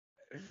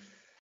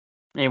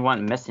 He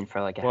went missing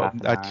for like a half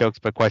an hour. Not jokes,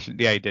 but questions.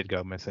 Yeah, he did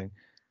go missing.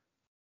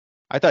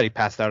 I thought he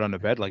passed out on the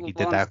bed like he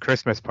did that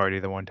Christmas party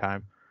the one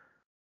time.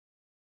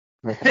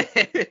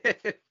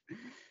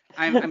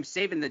 I'm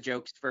saving the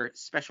jokes for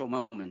special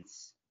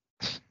moments.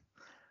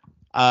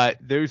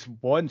 There's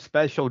one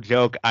special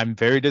joke I'm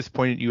very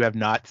disappointed you have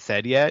not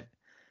said yet,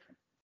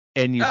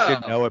 and you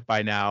should know it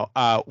by now.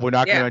 We're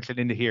not going to mention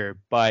it into here,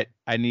 but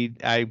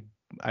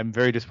I'm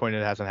very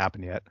disappointed it hasn't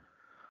happened yet.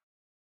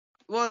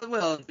 Well, it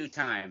will in due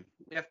time.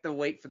 We have to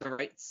wait for the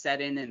right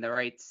setting and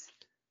the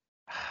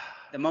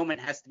moment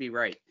has to be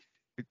right.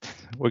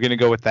 We're going to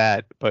go with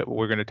that, but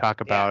we're going to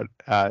talk about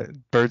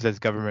birds as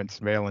government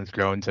surveillance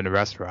drones in a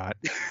restaurant.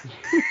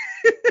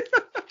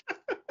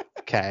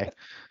 Okay.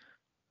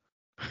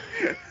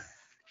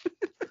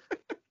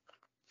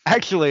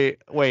 Actually,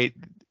 wait.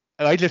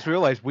 I just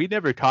realized we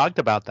never talked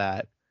about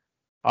that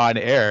on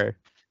air,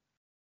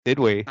 did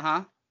we?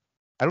 Uh-huh.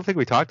 I don't think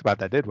we talked about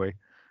that, did we?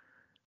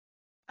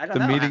 I don't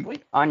know. Have we?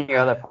 On your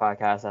other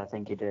podcast, I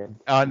think you did.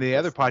 On the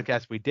other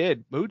podcast we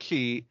did,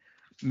 Mucci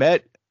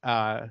met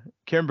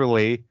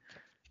Kimberly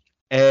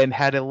and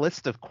had a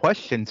list of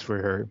questions for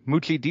her.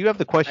 Mucci, do you have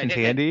the questions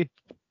handy?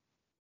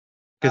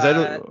 Because I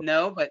don't.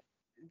 No, but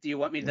do you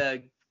want me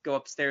to go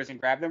upstairs and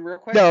grab them real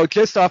quick? No,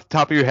 just off the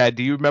top of your head,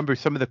 do you remember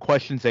some of the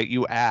questions that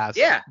you asked?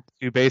 Yeah.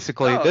 You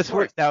basically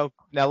now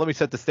let me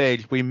set the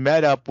stage. We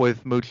met up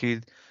with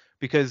Mucci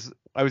because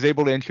I was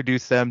able to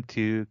introduce them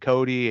to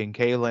Cody and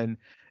Kaylin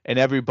and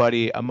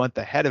everybody a month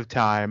ahead of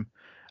time.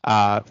 We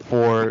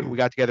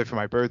got together for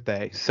my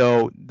birthday.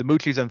 So the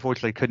Mucci's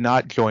unfortunately could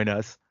not join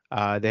us.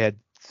 They had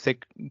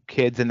sick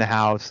kids in the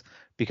house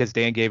because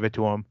Dan gave it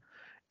to them.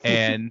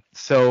 And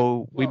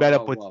so we met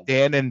up with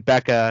Dan and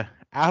Becca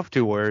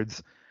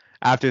afterwards,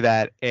 after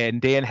that, and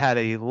Dan had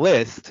a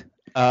list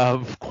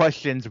of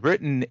questions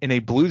written in a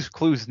Blue's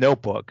Clues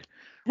notebook,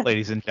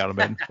 ladies and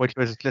gentlemen, which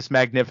was just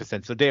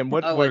magnificent. So Dan,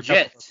 what were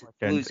legit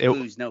Blue's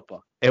Clues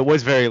notebook? It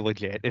was very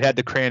legit. It had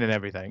the crayon and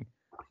everything.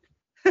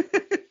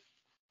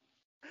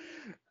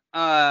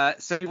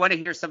 So you want to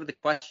hear some of the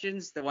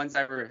questions, the ones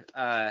I were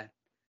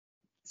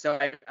so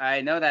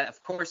I know that,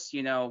 of course,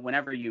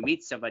 whenever you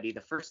meet somebody,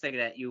 the first thing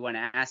that you want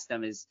to ask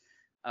them is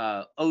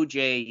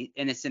OJ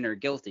innocent or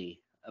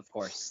guilty. of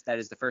course. That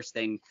is the first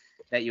thing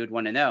that you would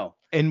want to know.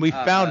 And we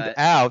found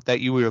out that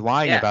you were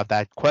lying Yeah. about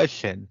that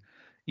question.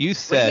 You What do you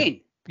said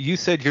mean? you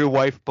said your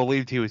wife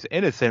believed he was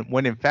innocent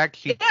when in fact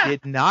she Yeah.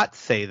 did not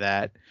say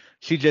that.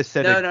 She just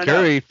said No.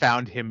 jury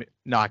found him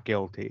not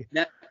guilty.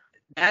 No,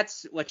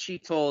 that's what she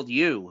told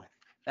you.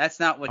 That's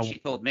not what she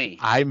told me.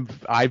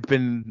 I've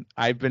been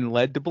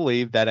led to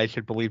believe that I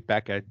should believe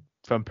Becca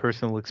from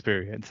personal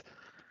experience.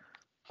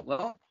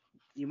 Well,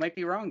 you might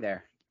be wrong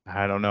there.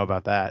 I don't know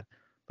about that.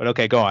 But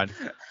okay, go on.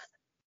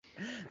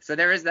 So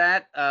there is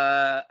that.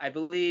 I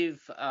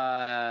believe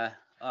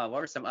what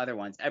were some other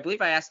ones? I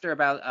believe I asked her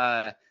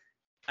about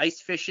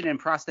ice fishing and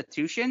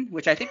prostitution,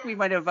 which I think we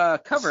might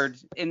have covered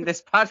in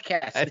this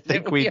podcast. I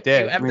think we a few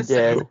did.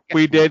 episodes ago.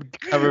 We did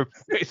cover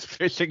ice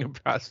fishing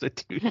and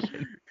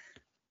prostitution.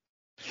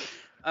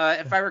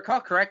 If I recall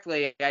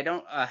correctly,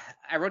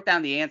 I wrote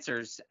down the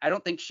answers. I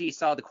don't think she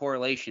saw the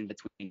correlation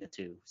between the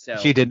two. So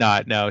She did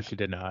not. No, she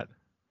did not.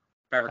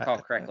 if I recall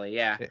correctly,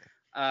 yeah.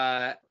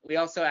 We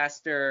also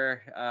asked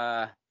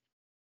her.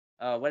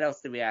 What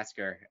else did we ask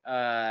her?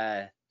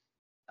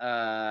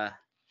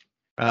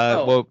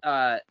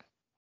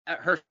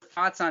 Her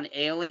thoughts on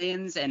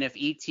aliens and if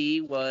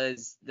E.T.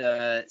 was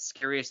the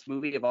scariest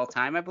movie of all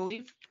time. I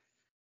believe.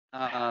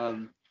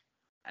 I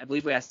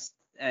believe we asked.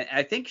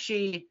 I think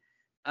she.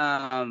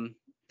 Because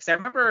I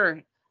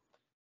remember.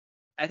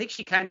 I think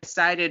she kind of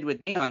sided with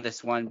me on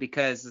this one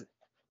because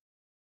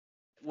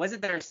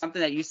wasn't there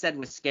something that you said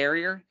was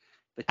scarier?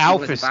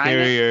 Alpha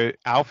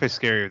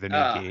scarier than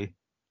E.T.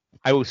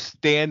 I will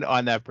stand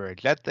on that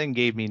bridge. That thing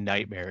gave me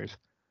nightmares.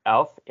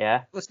 Alf,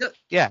 yeah.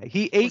 Yeah,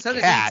 he ate so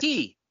cats.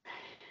 E.T.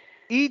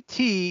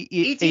 E.T.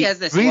 has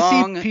this Reese's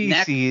long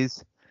Pieces.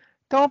 Neck.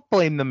 Don't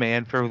blame the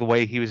man for the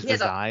way he was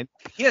designed.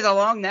 He has a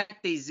long neck,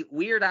 these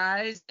weird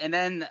eyes, and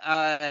then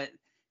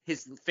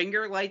his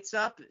finger lights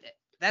up.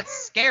 That's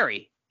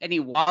scary. And he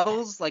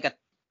waddles like a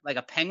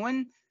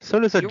penguin.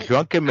 So does a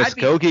drunken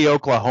Muskogee,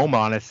 Oklahoma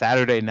on a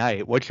Saturday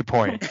night. What's your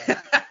point?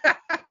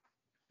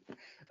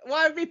 Well,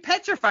 I'd be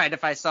petrified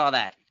if I saw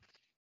that.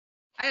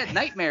 I had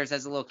nightmares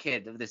as a little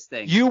kid of this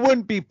thing. You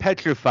wouldn't be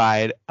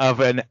petrified of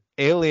an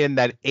alien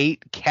that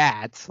ate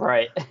cats.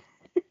 Right.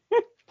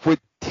 With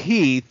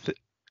teeth,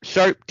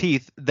 sharp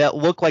teeth that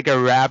look like a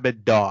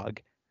rabid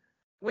dog.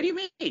 What do you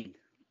mean?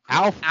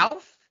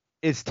 Alf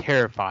is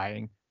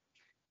terrifying.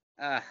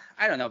 I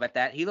don't know about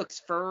that. He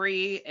looks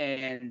furry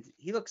and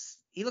he looks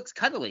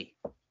cuddly.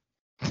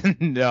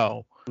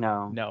 No.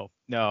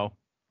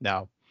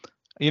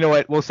 You know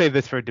what? We'll save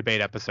this for a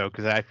debate episode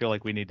because I feel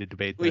like we need to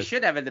debate this. We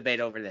should have a debate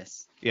over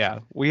this. Yeah,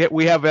 we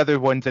have other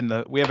ones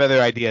we have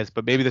other ideas,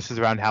 but maybe this is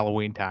around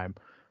Halloween time.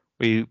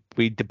 We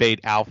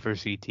debate Alf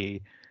versus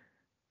E.T.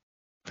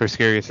 for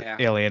scariest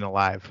alien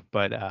alive.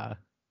 But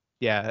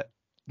yeah.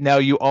 Now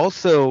you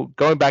also,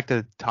 going back to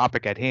the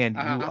topic at hand,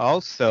 you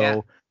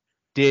also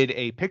did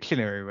a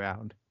Pictionary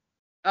round.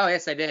 Oh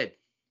yes, I did.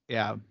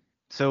 Yeah.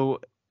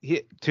 So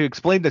to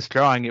explain this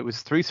drawing, it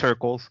was 3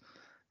 circles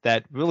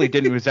that really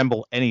didn't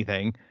resemble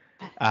anything.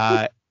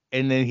 And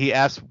then he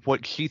asked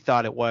what she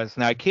thought it was.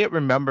 Now, I can't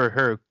remember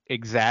her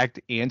exact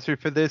answer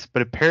for this,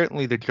 but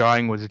apparently the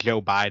drawing was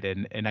Joe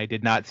Biden, and I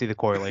did not see the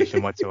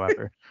correlation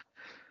whatsoever.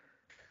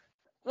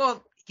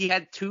 Well, he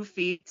had 2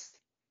 feet,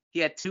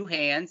 he had 2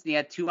 hands, and he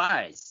had 2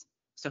 eyes.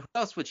 So who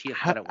else would she have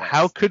thought it was?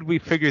 How could we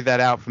figure that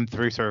out from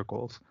 3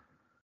 circles?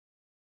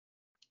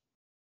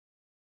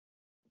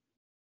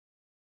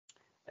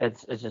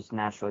 It's just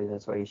naturally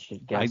that's what you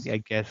should guess.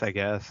 I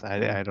guess.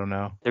 I don't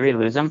know. Did we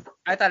lose him?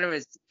 I thought it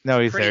was. No,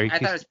 he's there. I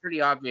thought it was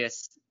pretty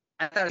obvious.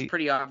 I thought it was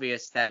pretty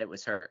obvious that it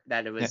was her.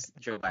 That it was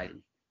Joe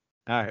Biden.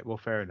 All right. Well,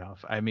 fair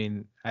enough. I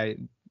mean, I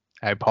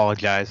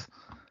apologize.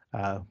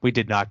 We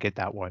did not get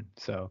that one.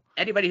 So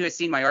anybody who has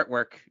seen my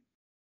artwork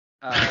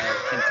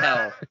can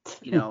tell.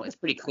 It's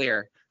pretty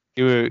clear.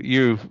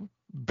 You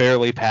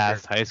barely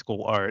passed high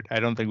school art. I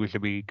don't think we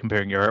should be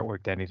comparing your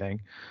artwork to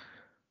anything.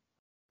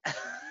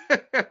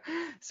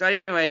 So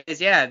anyways,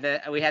 we had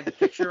the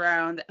picture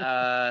round.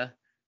 I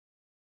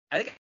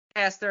think I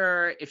asked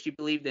her if she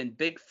believed in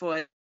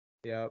Bigfoot.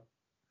 Yep.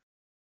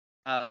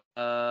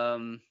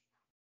 Oh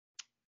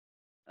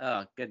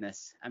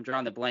goodness, I'm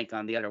drawing the blank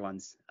on the other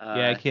ones.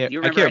 I can't. Do you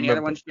remember any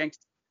other ones, Jenks?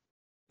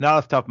 Not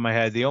off the top of my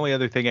head. The only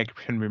other thing I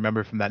can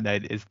remember from that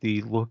night is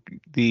the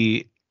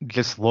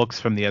looks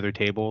from the other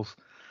tables.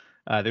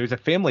 There was a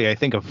family, I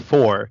think, of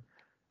 4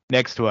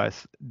 next to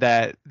us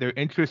that their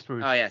interest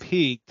was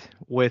piqued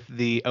with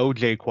the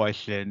OJ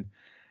question,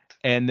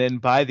 and then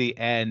by the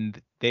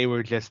end they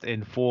were just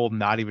in full,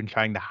 not even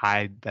trying to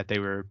hide that they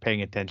were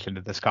paying attention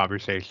to this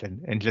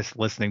conversation and just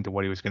listening to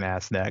what he was going to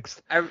ask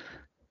next. I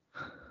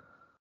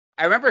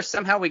remember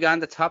somehow we got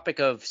on the topic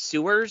of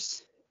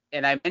sewers,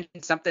 and I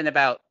mentioned something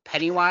about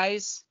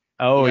Pennywise.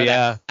 Oh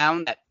yeah,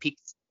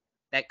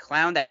 that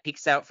clown that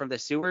peeks out from the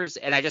sewers,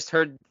 and I just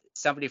heard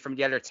somebody from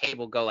the other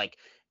table go like,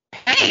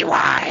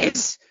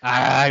 Pennywise.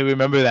 I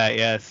remember that.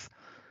 Yes,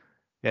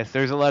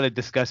 there's a lot of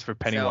disgust for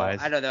Pennywise.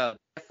 So, I don't know,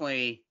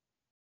 definitely,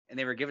 and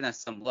they were giving us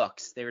some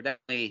looks. They were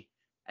definitely,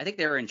 I think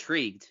they were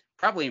intrigued,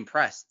 probably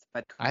impressed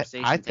by the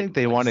conversation. I think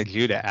they wanted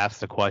you to ask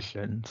the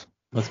questions.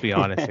 Let's be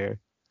honest here.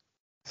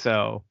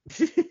 So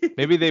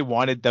maybe they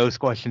wanted those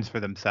questions for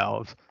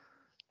themselves.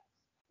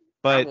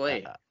 But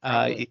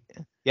Probably.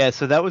 yeah,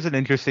 so that was an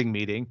interesting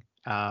meeting.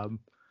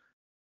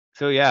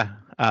 So yeah,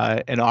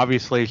 and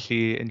obviously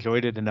she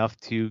enjoyed it enough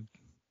to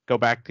go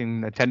back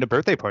and attend a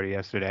birthday party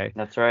yesterday.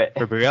 That's right.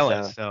 For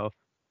Briella. So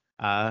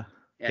yeah,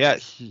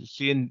 Yes.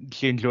 she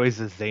enjoys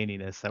the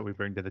zaniness that we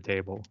bring to the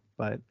table.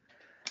 But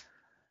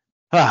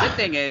the good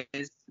thing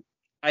is,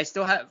 I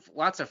still have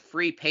lots of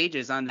free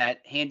pages on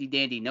that handy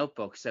dandy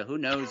notebook. So who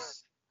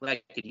knows what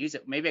I could use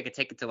it? Maybe I could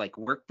take it to like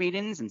work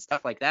meetings and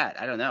stuff like that.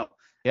 I don't know.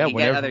 Yeah, I can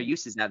get other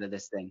uses out of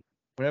this thing.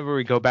 Whenever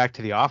we go back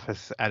to the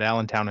office at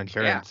Allentown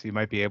Insurance, you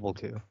might be able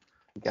to.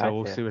 So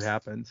we'll see what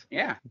happens.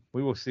 Yeah.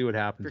 We will see what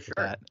happens with sure.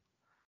 that.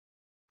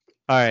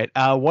 All right.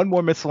 One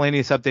more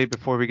miscellaneous update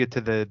before we get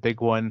to the big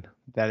one.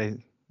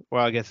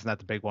 Well, I guess it's not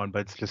the big one,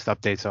 but it's just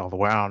updates all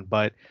around.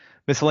 But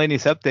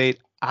miscellaneous update,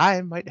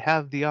 I might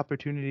have the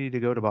opportunity to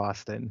go to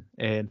Boston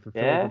and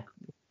fulfill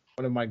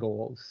one of my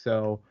goals.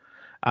 So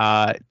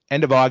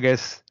end of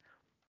August,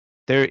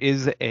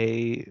 there's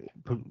a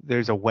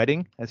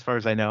wedding, as far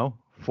as I know,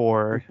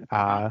 for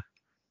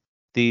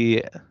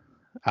the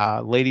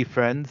lady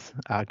friends,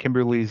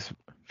 Kimberly's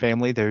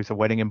family. There's a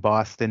wedding in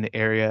Boston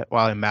area,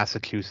 in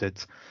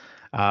Massachusetts.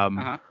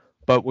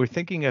 But we're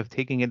thinking of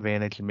taking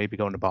advantage and maybe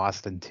going to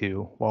Boston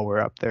too while we're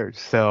up there.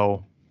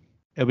 So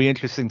it'll be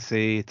interesting to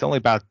see. It's only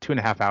about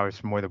 2.5 hours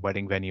from where the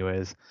wedding venue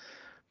is,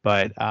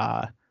 but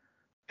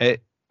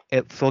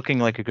it's looking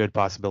like a good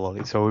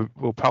possibility. So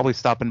we'll probably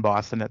stop in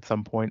Boston at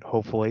some point,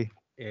 hopefully,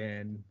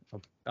 and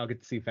I'll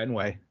get to see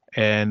Fenway,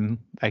 and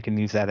I can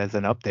use that as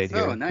an update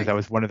here because that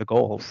was one of the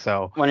goals.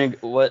 So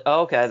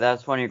okay,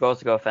 that's one of your goals,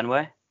 to go to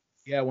Fenway.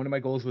 Yeah, one of my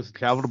goals was to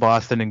travel to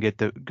Boston and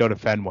go to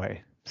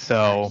Fenway.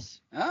 So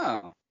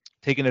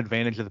taking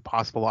advantage of the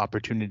possible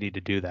opportunity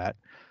to do that.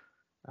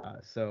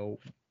 So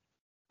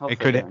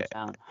hopefully they're in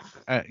town.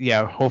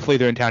 Hopefully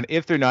they're in town.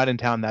 If they're not in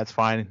town, that's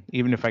fine.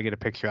 Even if I get a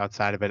picture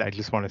outside of it, I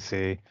just want to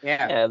see.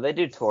 Yeah, they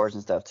do tours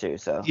and stuff too.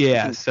 So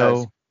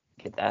so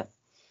get that.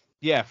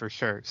 Yeah, for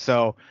sure.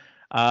 So,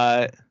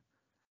 I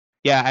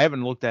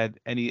haven't looked at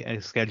any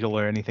schedule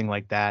or anything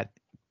like that.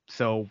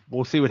 So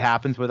we'll see what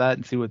happens with that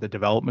and see what the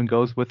development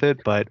goes with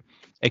it. But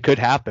it could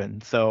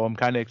happen. So I'm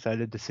kind of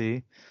excited to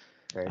see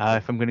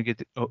if I'm going to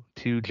get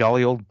to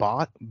jolly old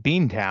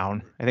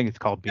Beantown. I think it's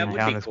called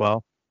Beantown as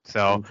well.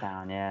 So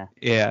Beantown,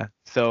 yeah.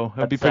 So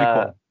it'd be pretty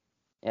cool.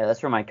 Yeah,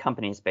 that's where my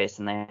company's based,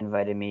 and they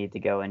invited me to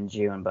go in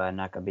June, but I'm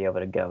not going to be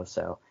able to go.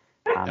 So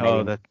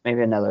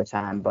maybe another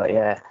time. But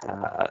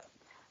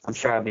I'm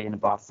sure I'll be in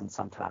Boston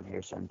sometime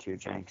here soon too,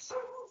 Jenks.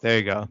 There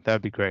you go.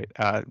 That'd be great.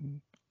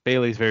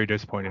 Bailey's very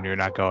disappointed you're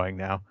not going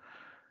now.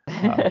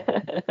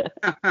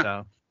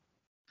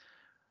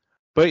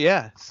 But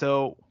yeah,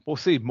 so we'll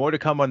see. More to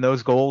come on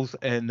those goals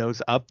and those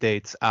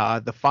updates.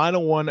 The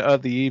final one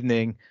of the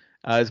evening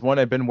is one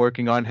I've been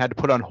working on. Had to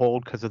put on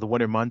hold because of the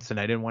winter months, and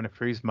I didn't want to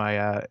freeze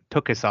my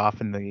tuchus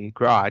off in the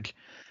garage.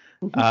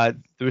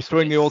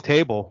 Restoring the old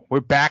table. We're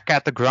back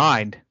at the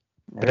grind.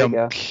 There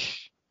you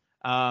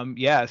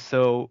go.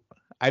 So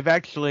I've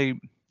actually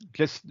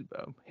just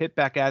hit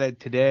back at it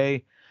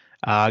today.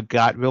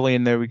 Got really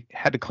in there. We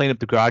had to clean up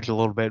the garage a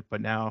little bit,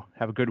 but now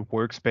have a good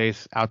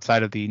workspace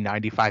outside of the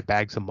 95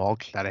 bags of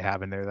mulch that I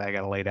have in there that I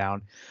got to lay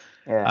down.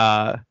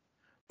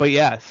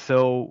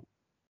 So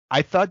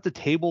I thought the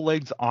table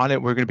legs on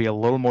it were going to be a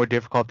little more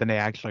difficult than they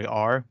actually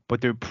are, but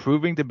they're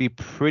proving to be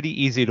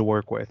pretty easy to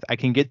work with. I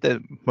can get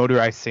the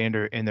motorized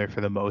sander in there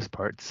for the most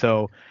part,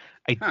 so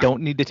I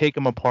don't need to take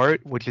them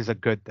apart, which is a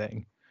good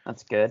thing.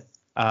 That's good.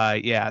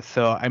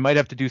 So I might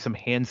have to do some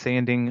hand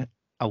sanding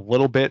a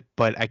little bit,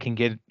 but I can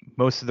get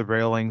most of the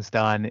railings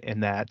done in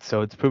that.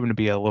 So it's proven to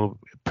be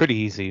pretty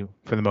easy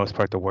for the most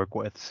part to work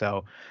with.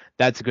 So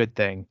that's a good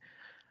thing.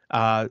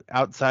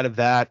 Outside of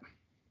that,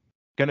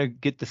 gonna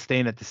get the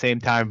stain at the same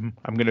time.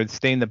 I'm gonna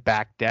stain the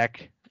back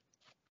deck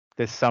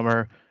this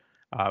summer.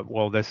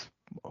 This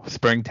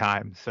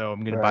springtime. So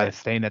I'm gonna buy the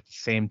stain at the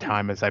same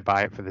time as I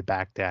buy it for the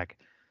back deck.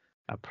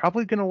 I'm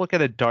probably gonna look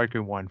at a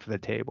darker one for the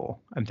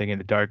table. I'm thinking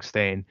a dark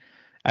stain.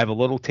 I have a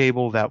little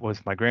table that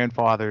was my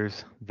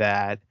grandfather's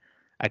that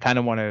I kind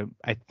of want to,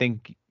 I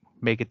think,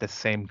 make it the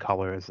same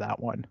color as that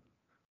one.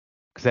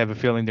 Because I have a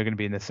feeling they're going to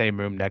be in the same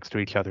room next to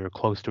each other or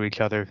close to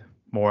each other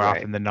more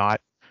often than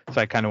not.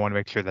 So I kind of want to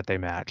make sure that they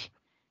match.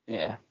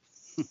 Yeah.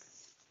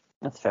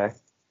 That's fair.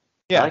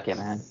 Yeah. I like it,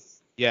 man.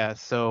 Yeah,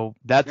 so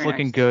that's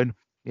looking good.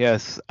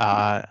 Yes.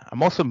 I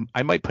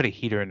might put a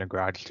heater in the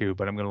garage too,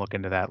 but I'm going to look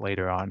into that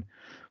later on.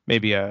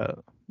 Maybe a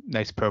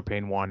nice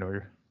propane one,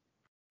 or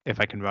if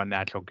I can run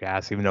natural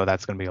gas, even though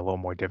that's going to be a little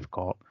more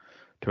difficult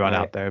to run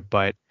out there.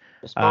 But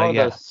just borrow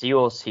those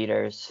Seals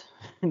heaters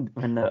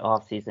in the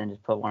off season.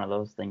 Just put one of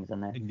those things in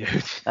there.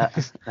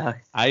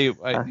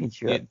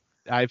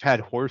 I've had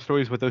horror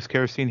stories with those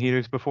kerosene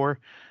heaters before.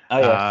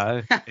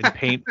 And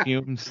paint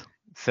fumes.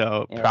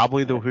 So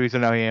probably the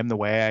reason I am the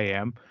way I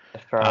am.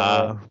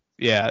 Probably.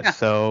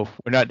 So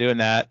we're not doing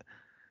that.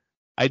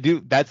 I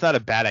do. That's not a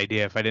bad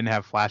idea if I didn't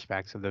have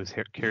flashbacks of those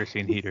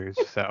kerosene heaters.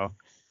 So,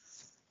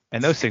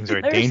 and those things are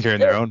a danger in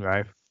their own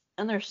right.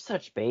 And they're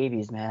such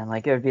babies, man.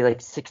 Like it would be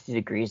like 60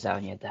 degrees out,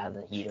 and you had to have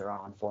the heater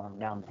on for them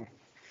down there.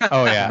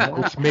 Oh yeah,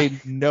 which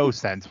made no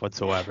sense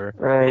whatsoever.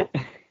 Right.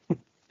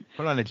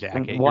 Put on a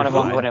jacket. And one of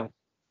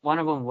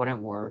them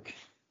wouldn't work.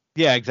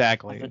 Yeah,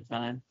 exactly. At the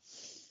time.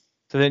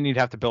 So then you'd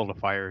have to build a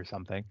fire or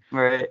something.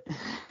 Right.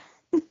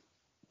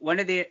 One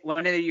of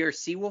your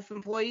Seawolf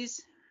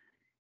employees?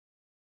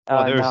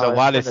 Well, there's a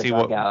lot of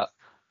Seawolf.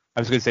 I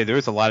was gonna say there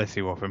was a lot of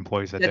Seawolf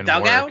employees that didn't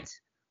dugout? work.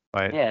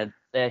 But yeah,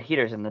 the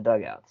heaters in the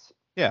dugouts.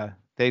 Yeah,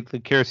 the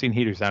kerosene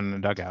heaters down in the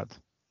dugouts.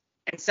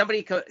 And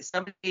somebody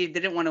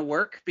didn't want to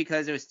work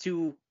because it was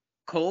too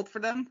cold for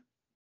them?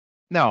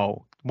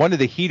 No, one of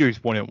the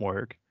heaters wouldn't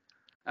work.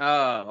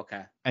 Oh,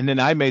 okay. And then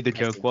I made the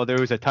joke, well, there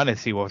was a ton of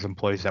Seawolf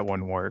employees that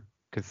wouldn't work,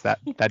 because that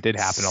did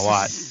happen a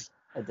lot.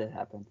 That did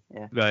happen,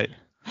 yeah. But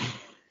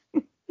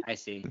I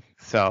see.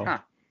 So,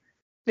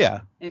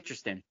 yeah.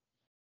 Interesting.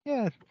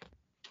 Yeah,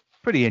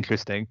 pretty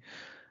interesting.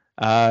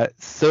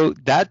 So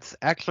that's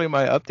actually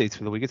my updates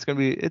for the week.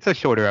 It's a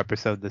shorter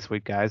episode this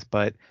week, guys,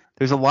 but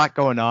there's a lot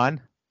going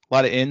on, a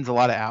lot of ins, a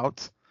lot of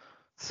outs.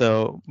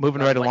 So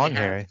moving right along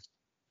here.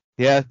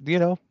 Yeah,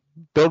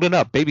 building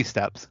up, baby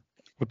steps.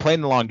 We're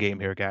playing the long game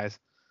here, guys.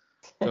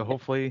 So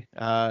hopefully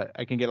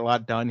I can get a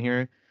lot done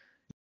here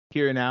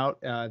and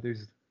out.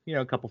 There's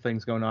a couple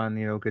things going on,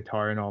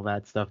 guitar and all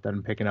that stuff that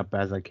I'm picking up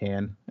as I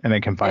can, and I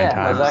can find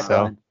time. How's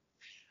that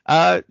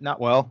going? Not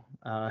well.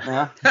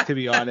 To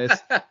be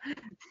honest,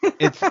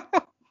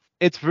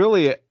 it's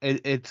really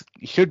it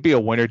should be a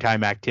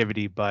wintertime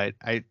activity, but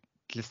I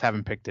just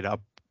haven't picked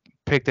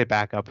it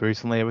back up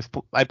recently.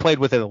 I played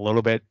with it a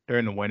little bit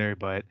during the winter,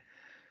 but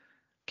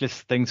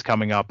just things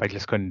coming up, I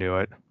just couldn't do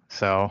it.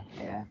 So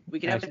yeah, we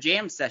can have a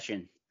jam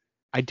session.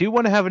 I do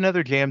want to have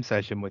another jam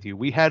session with you.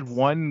 We had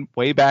one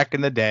way back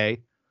in the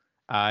day.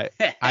 I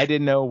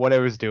didn't know what I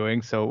was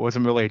doing, so it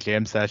wasn't really a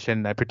jam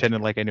session. I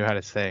pretended like I knew how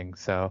to sing,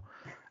 so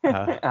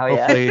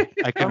hopefully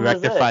I can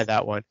rectify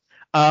that one.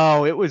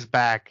 Oh, it was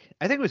back.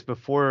 I think it was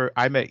before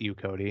I met you,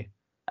 Cody.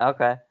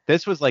 Okay.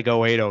 This was like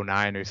 08,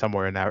 09 or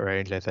somewhere in that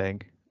range, I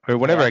think. Or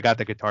whenever I got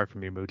the guitar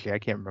from you, Mucci. I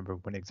can't remember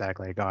when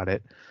exactly I got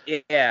it.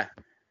 Yeah.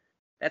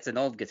 That's an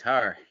old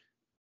guitar.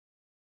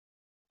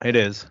 It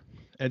is.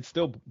 It's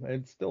still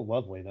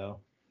lovely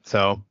though.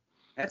 So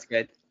that's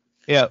good.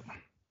 Yeah.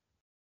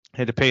 I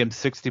had to pay him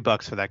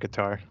 $60 for that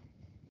guitar.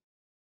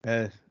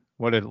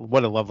 What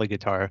a lovely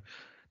guitar.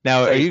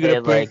 Now, so are you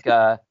gonna bring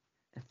like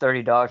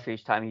 $30 for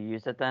each time you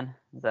use it? Then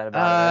is that about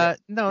it? Right?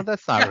 No,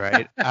 that's not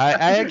right.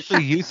 I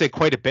actually used it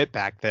quite a bit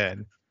back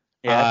then.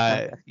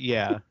 Yeah.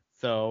 Yeah.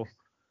 So,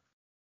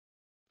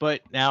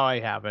 but now I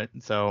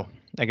haven't. So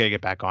I gotta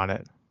get back on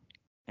it.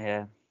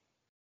 Yeah.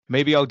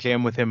 Maybe I'll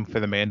jam with him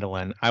for the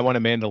mandolin. I want a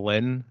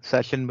mandolin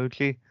session,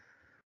 Mucci.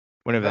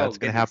 Whenever that's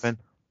gonna happen.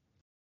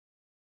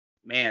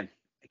 Man,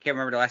 I can't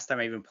remember the last time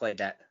I even played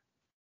that.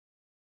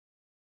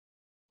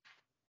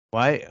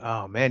 Why?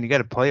 Oh man, you got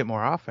to play it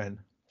more often.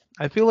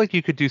 I feel like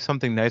you could do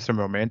something nice and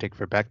romantic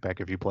for Beck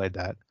if you played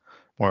that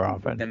more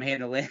often. The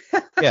mandolin.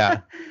 Yeah.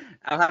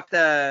 I'll have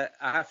to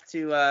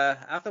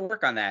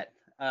work on that.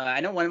 I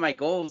know one of my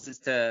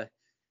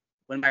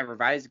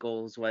revised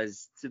goals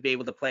was to be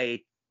able to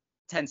play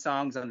 10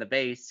 songs on the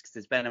bass, because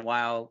it's been a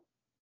while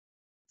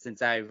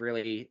since I've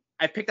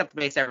picked up the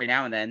bass every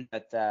now and then,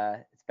 but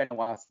it's been a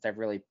while since I've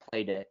really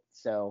played it.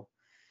 So,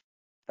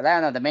 but I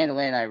don't know, the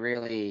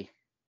mandolin,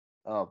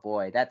 oh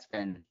boy, that's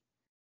been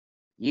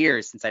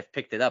years since I've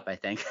picked it up, I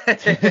think.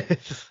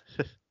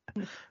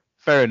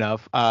 Fair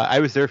enough. I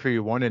was there for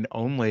your one and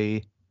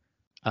only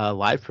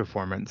live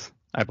performance,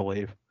 I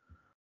believe,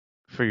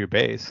 for your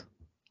bass.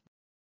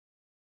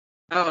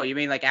 Oh, you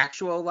mean like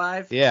actual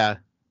live? Yeah,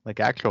 like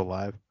actual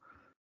live.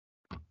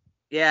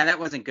 Yeah, that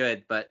wasn't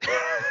good, but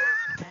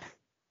I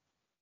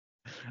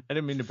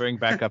didn't mean to bring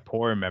back up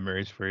horror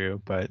memories for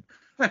you, but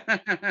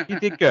you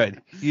did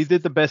good. You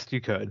did the best you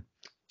could,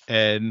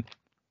 and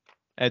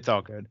it's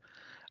all good.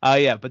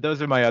 Yeah, but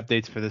those are my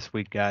updates for this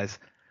week, guys.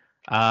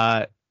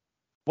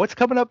 What's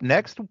coming up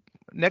next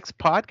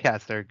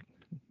podcast there,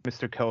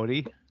 Mr.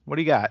 Cody? What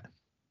do you got?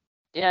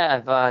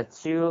 Yeah,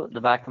 I've two in the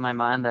back of my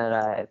mind that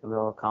I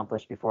will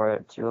accomplish before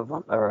in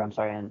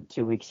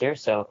 2 weeks here.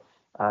 So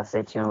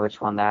stay tuned which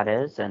one that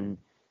is, and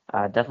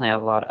definitely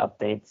have a lot of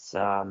updates.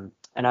 And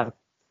I have a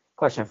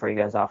question for you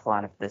guys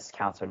offline if this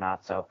counts or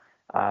not. So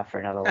for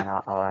another one,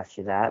 I'll ask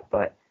you that.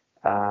 But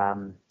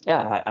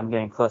yeah, I'm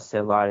getting close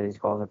to a lot of these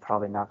goals. I'll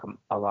probably knock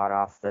a lot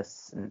off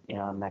this,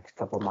 the next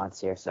couple of months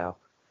here. So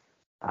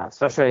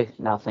especially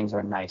now things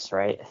are nice,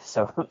 right?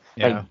 So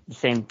yeah. Like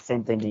same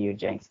thing to you,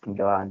 Jenks. Can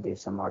go out and do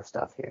some more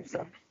stuff here.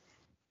 So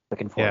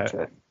looking forward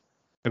to it.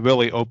 It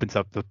really opens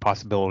up the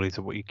possibilities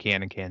of what you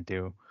can and can't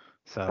do.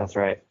 So that's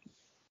right.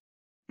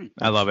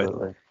 I love it.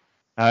 All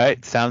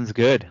right, sounds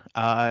good.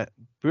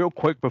 Real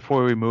quick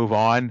before we move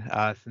on,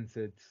 since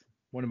it's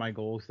one of my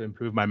goals to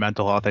improve my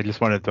mental health, I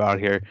just want to throw out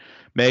here,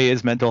 May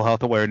is Mental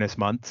Health Awareness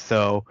Month,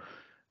 so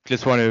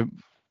just want to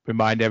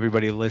remind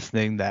everybody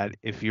listening that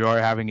if you are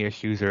having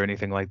issues or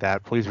anything like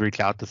that, please reach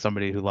out to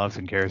somebody who loves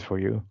and cares for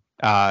you.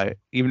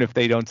 Even if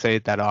they don't say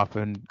it that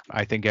often,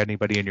 I think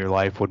anybody in your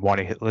life would want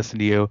to listen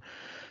to you,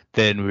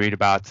 then read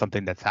about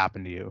something that's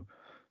happened to you.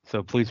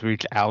 So please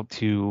reach out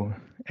to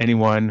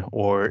anyone,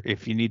 or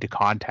if you need to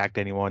contact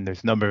anyone,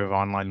 there's a number of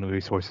online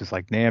resources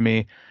like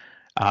NAMI.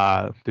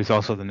 There's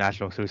also the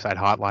National Suicide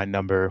Hotline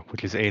number,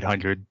 which is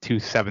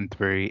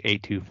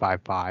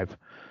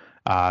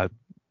 800-273-8255.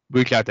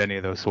 Reach out to any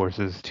of those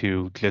sources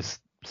to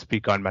just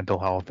speak on mental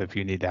health if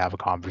you need to have a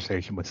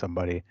conversation with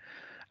somebody.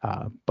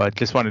 But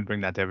just wanted to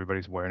bring that to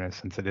everybody's awareness,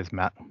 since it is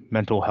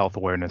Mental Health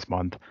Awareness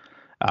Month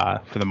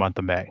for the month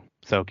of May.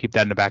 So keep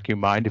that in the back of your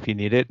mind. If you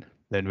need it,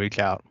 then reach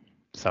out.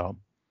 So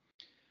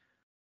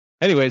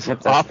anyways,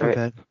 Yep, off of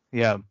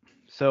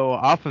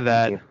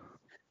that,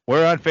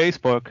 we're on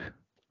Facebook,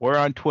 we're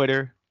on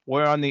Twitter,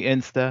 we're on the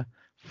Insta,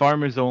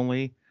 Farmers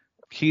Only,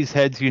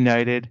 Cheeseheads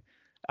United,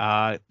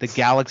 The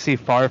Galaxy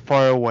Far,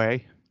 Far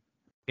Away,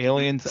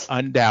 Aliens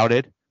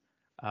Undoubted.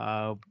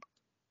 Don't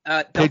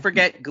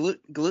forget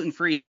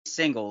gluten-free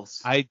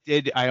singles. I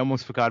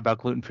almost forgot about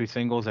gluten-free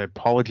singles. I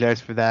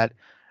apologize for that.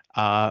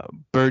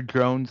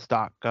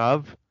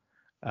 Birdrones.gov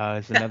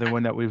is another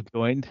one that we've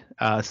joined.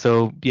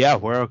 So yeah,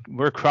 we're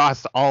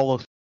across all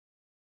of.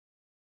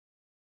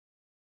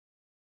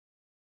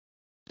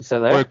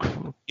 So there.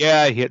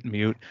 I hit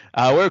mute.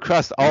 We're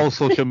across all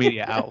social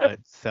media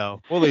outlets,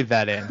 so we'll leave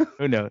that in.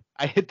 Who knows?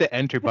 I hit the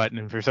enter button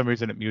and for some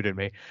reason it muted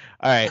me.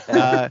 All right.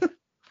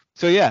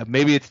 So yeah,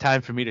 maybe it's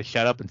time for me to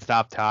shut up and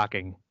stop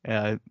talking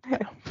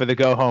for the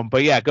go home.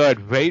 But yeah, go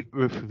ahead, rate,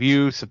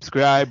 review,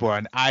 subscribe. We're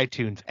on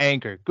iTunes,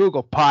 Anchor,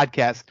 Google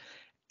Podcasts,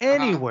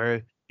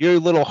 anywhere your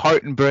little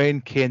heart and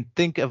brain can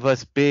think of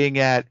us being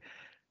at.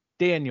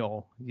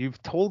 Daniel,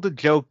 you've told a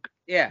joke.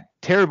 Yeah.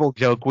 Terrible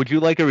joke. Would you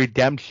like a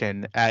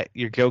redemption at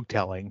your joke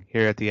telling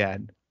here at the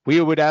end?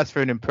 We would ask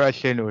for an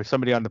impression or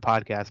somebody on the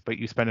podcast, but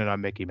you spent it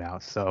on Mickey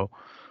Mouse, so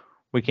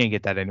we can't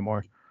get that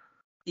anymore.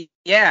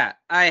 Yeah,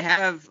 I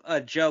have a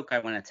joke I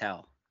want to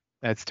tell.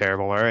 That's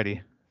terrible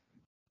already.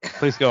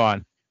 Please go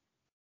on.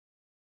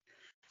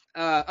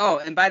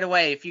 And by the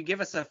way, if you give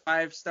us a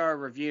 5-star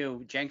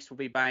review, Jenks will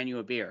be buying you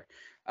a beer.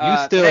 You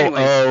still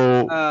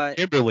owe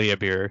Kimberly a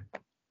beer.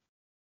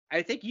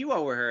 I think you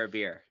owe her a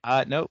beer.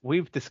 No,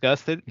 we've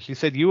discussed it. She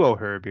said you owe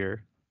her a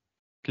beer.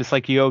 Just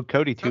like you owed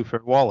Cody two for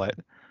a wallet.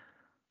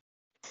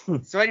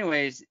 So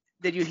anyways,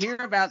 did you hear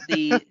about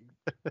the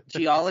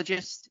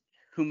geologist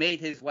who made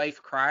his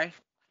wife cry?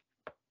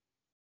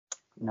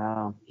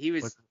 No. He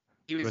was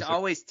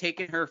always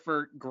taking her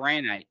for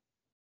granite.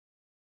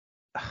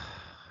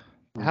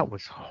 That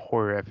was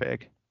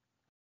horrific.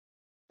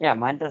 Yeah,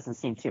 mine doesn't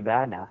seem too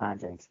bad now, huh,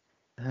 Jenks?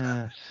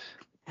 I'd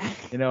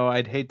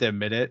hate to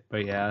admit it,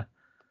 but yeah.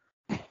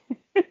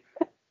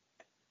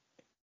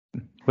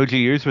 Fuji,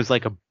 yours was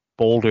like a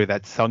boulder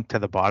that sunk to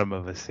the bottom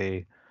of a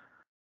sea.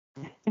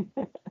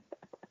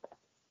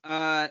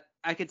 I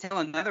could tell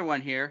another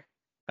one here.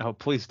 Oh,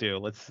 please do.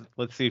 Let's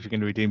see if you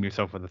can redeem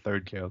yourself with a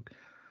third joke.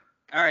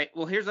 All right.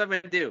 Well, here's what I'm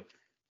gonna do.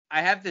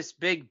 I have this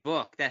big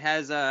book that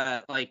has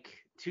like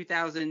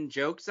 2,000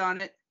 jokes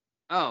on it.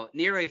 Oh,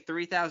 nearly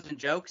 3,000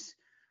 jokes.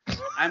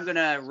 I'm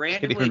gonna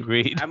randomly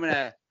read. I'm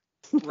gonna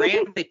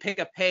randomly pick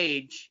a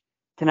page.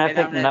 Can I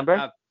pick the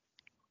number?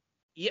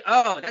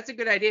 Yeah. That's a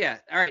good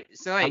idea. All right.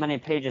 So how many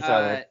pages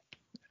are there?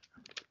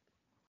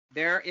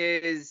 There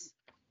is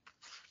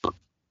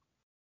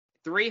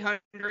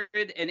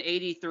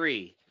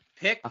 383.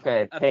 Pick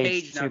a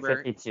page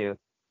number. 252.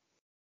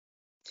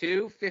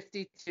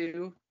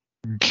 252.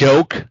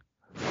 Joke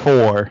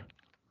 4.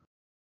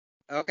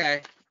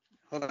 Okay.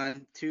 Hold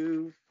on.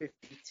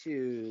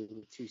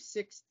 252.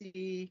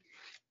 260.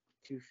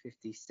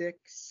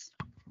 256.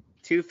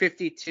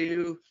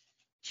 252.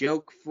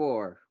 Joke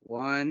 4.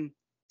 1,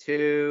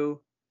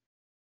 2.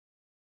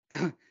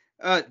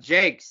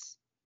 Jakes.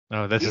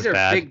 Oh, this is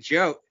bad.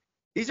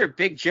 These are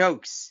big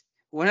jokes.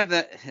 One of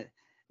the.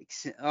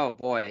 Oh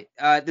boy.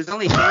 There's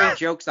only 3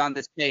 jokes on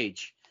this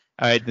page.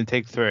 All right, then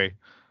take 3.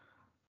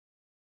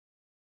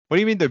 What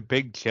do you mean they're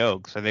big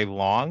jokes? Are they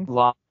long?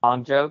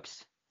 Long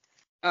jokes?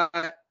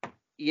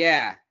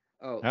 Yeah.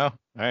 Oh, all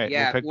right.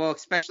 Yeah. Well,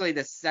 especially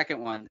the second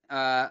one.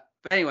 But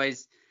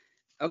anyways,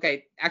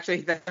 okay.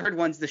 Actually, the third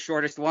one's the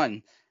shortest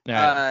one.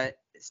 Right.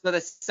 So the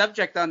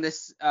subject on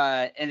this,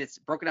 and it's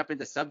broken up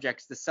into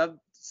subjects. The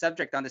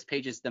subject on this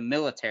page is the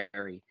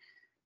military.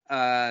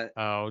 Am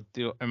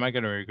I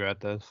gonna regret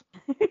this?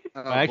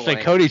 Actually,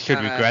 boy. Cody should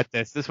regret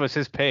this. This was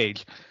his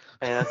page.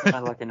 Hey, that's my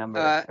lucky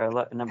number.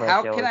 Number.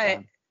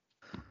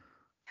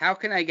 How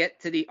can I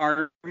get to the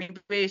army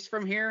base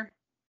from here?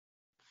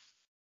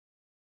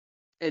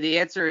 And the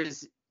answer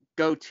is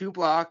go 2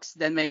 blocks,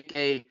 then make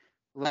a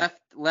left,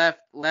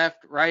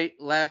 right,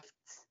 left,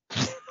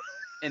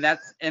 and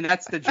that's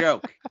the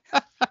joke.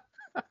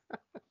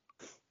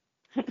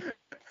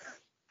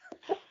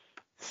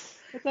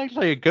 That's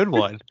actually a good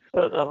one.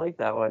 I like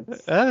that one.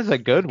 That is a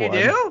good one.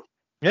 You do?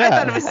 Yeah. I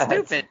thought it was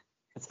stupid.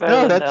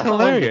 No, that's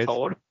hilarious.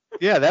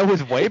 Yeah, that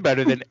was way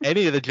better than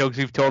any of the jokes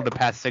you've told in the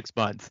past 6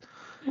 months.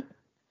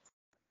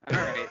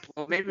 All right.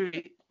 Well,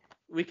 maybe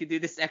we could do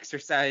this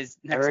exercise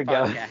There next we go.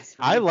 podcast.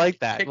 I like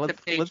that. Pick the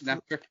page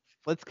number.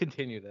 Let's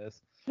continue this.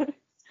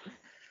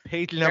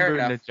 Page Fair number and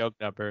the enough. joke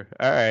number.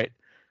 All right.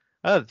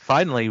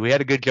 Finally, we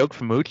had a good joke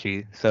from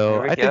Mucci. So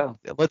There we I go.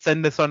 think let's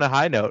end this on a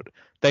high note.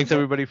 Thanks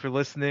everybody for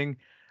listening.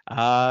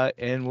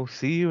 And we'll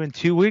see you in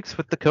 2 weeks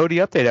with the Cody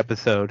update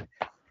episode.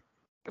 Bye,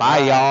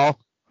 Goodbye. y'all.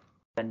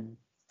 And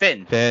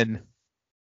Finn. Finn.